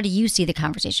 Chad? Like, how do you see the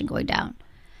conversation going down?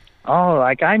 Oh,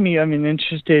 like I'm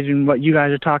interested in what you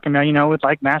guys are talking about, with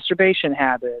like masturbation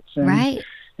habits, and, right?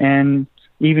 And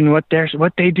even what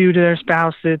they do to their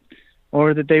spouse that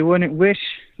they wouldn't wish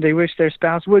their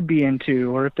spouse would be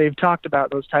into, or if they've talked about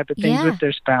those type of things with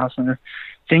their spouse, or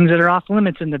things that are off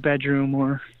limits in the bedroom,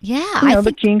 or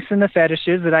the kinks and the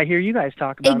fetishes that I hear you guys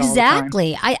talk about.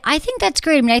 Exactly. All the time. I think that's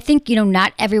great. I mean, I think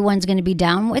not everyone's going to be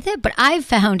down with it, but I've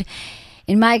found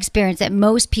in my experience that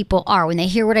most people are. When they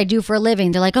hear what I do for a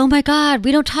living, they're like, oh my God,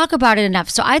 we don't talk about it enough.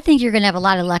 So I think you're going to have a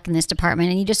lot of luck in this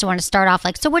department, and you just want to start off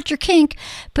like, so what's your kink?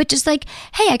 But just like,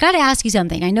 hey, I got to ask you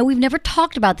something. I know we've never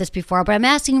talked about this before, but I'm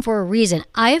asking for a reason.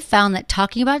 I have found that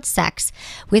talking about sex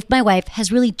with my wife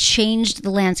has really changed the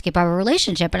landscape of our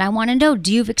relationship, and I want to know,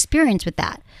 do you have experience with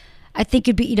that? I think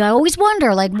it'd be, I always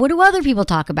wonder, like, what do other people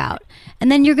talk about? And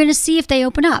then you're going to see if they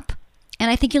open up. And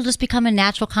I think it'll just become a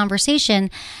natural conversation.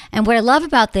 And what I love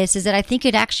about this is that I think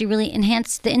it actually really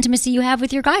enhance the intimacy you have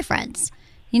with your guy friends.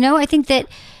 I think that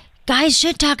guys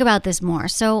should talk about this more.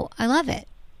 So I love it.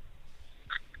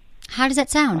 How does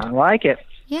that sound? I like it.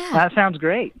 Yeah. That sounds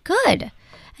great. Good.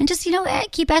 And just,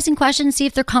 keep asking questions, see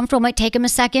if they're comfortable. Might take them a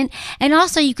second. And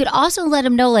also, you could also let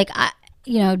them know, like,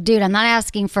 dude, I'm not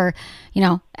asking for,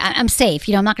 I'm safe.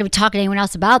 I'm not going to be talking to anyone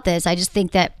else about this. I just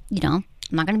think that,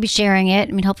 I'm not going to be sharing it.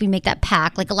 I mean, hopefully make that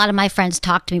pact. Like, a lot of my friends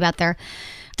talk to me about their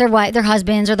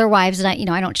husbands or their wives, and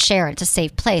I don't share it. It's a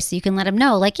safe place. So you can let them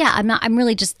know, like, yeah, I'm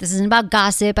really just, this isn't about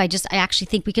gossip. I actually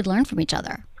think we could learn from each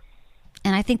other.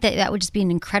 And I think that would just be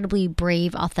an incredibly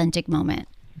brave, authentic moment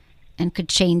and could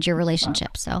change your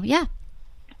relationship. So, yeah.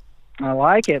 I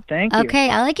like it. Thank you. Okay.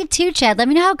 I like it too, Chad. Let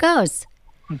me know how it goes.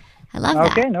 I love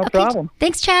that. Okay, no problem.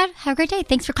 Thanks, Chad. Have a great day.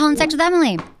 Thanks for calling Sex with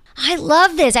Emily. I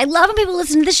love this. I love when people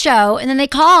listen to the show and then they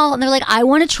call and they're like, I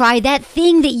want to try that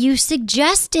thing that you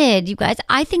suggested. You guys,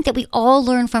 I think that we all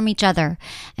learn from each other.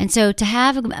 And so to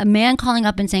have a man calling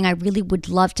up and saying, I really would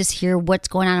love to hear what's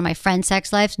going on in my friend's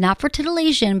sex lives, not for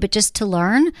titillation, but just to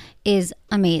learn, is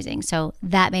amazing. So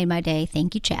that made my day.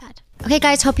 Thank you, Chad. Okay,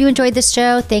 guys, hope you enjoyed this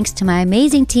show. Thanks to my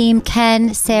amazing team,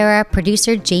 Ken, Sarah,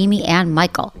 producer Jamie, and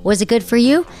Michael. Was it good for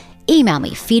you? Email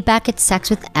me,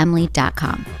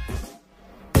 feedback@sexwithemily.com.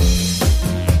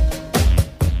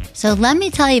 So let me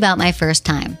tell you about my first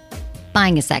time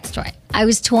buying a sex toy. I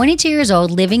was 22 years old,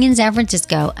 living in San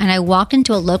Francisco, and I walked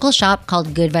into a local shop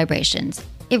called Good Vibrations.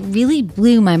 It really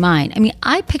blew my mind. I mean,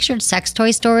 I pictured sex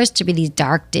toy stores to be these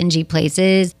dark, dingy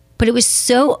places, but it was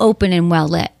so open and well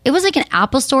lit. It was like an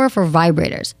Apple store for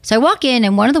vibrators. So I walk in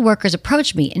and one of the workers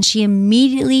approached me and she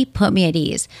immediately put me at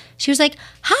ease. She was like,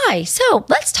 hi, so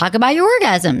let's talk about your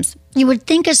orgasms. You would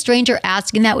think a stranger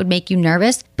asking that would make you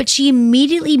nervous, but she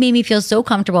immediately made me feel so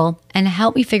comfortable and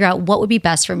helped me figure out what would be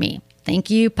best for me. Thank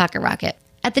you, Pocket Rocket.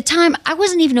 At the time, I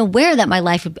wasn't even aware that my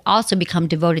life would also become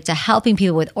devoted to helping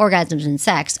people with orgasms and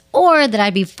sex, or that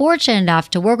I'd be fortunate enough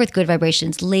to work with Good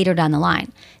Vibrations later down the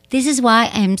line. This is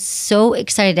why I am so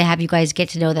excited to have you guys get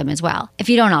to know them as well, if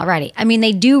you don't already. I mean,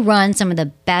 they do run some of the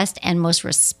best and most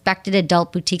respected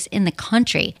adult boutiques in the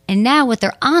country. And now with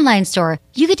their online store,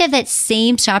 you get to have that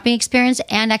same shopping experience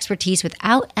and expertise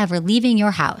without ever leaving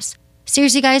your house.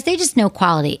 Seriously, guys, they just know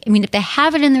quality. I mean, if they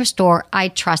have it in their store, I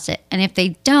trust it. And if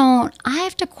they don't, I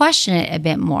have to question it a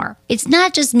bit more. It's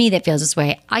not just me that feels this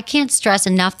way. I can't stress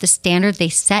enough the standard they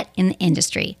set in the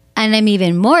industry. And I'm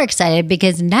even more excited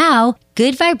because now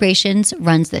Good Vibrations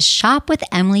runs the Shop with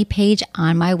Emily page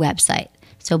on my website.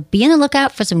 So be on the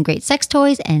lookout for some great sex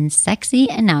toys and sexy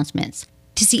announcements.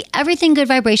 To see everything Good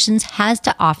Vibrations has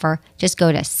to offer, just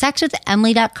go to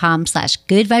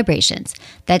sexwithemily.com/good vibrations.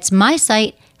 That's my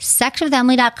site,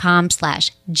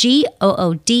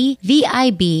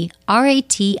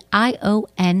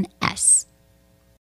 sexwithemily.com/GOODVIBRATIONS.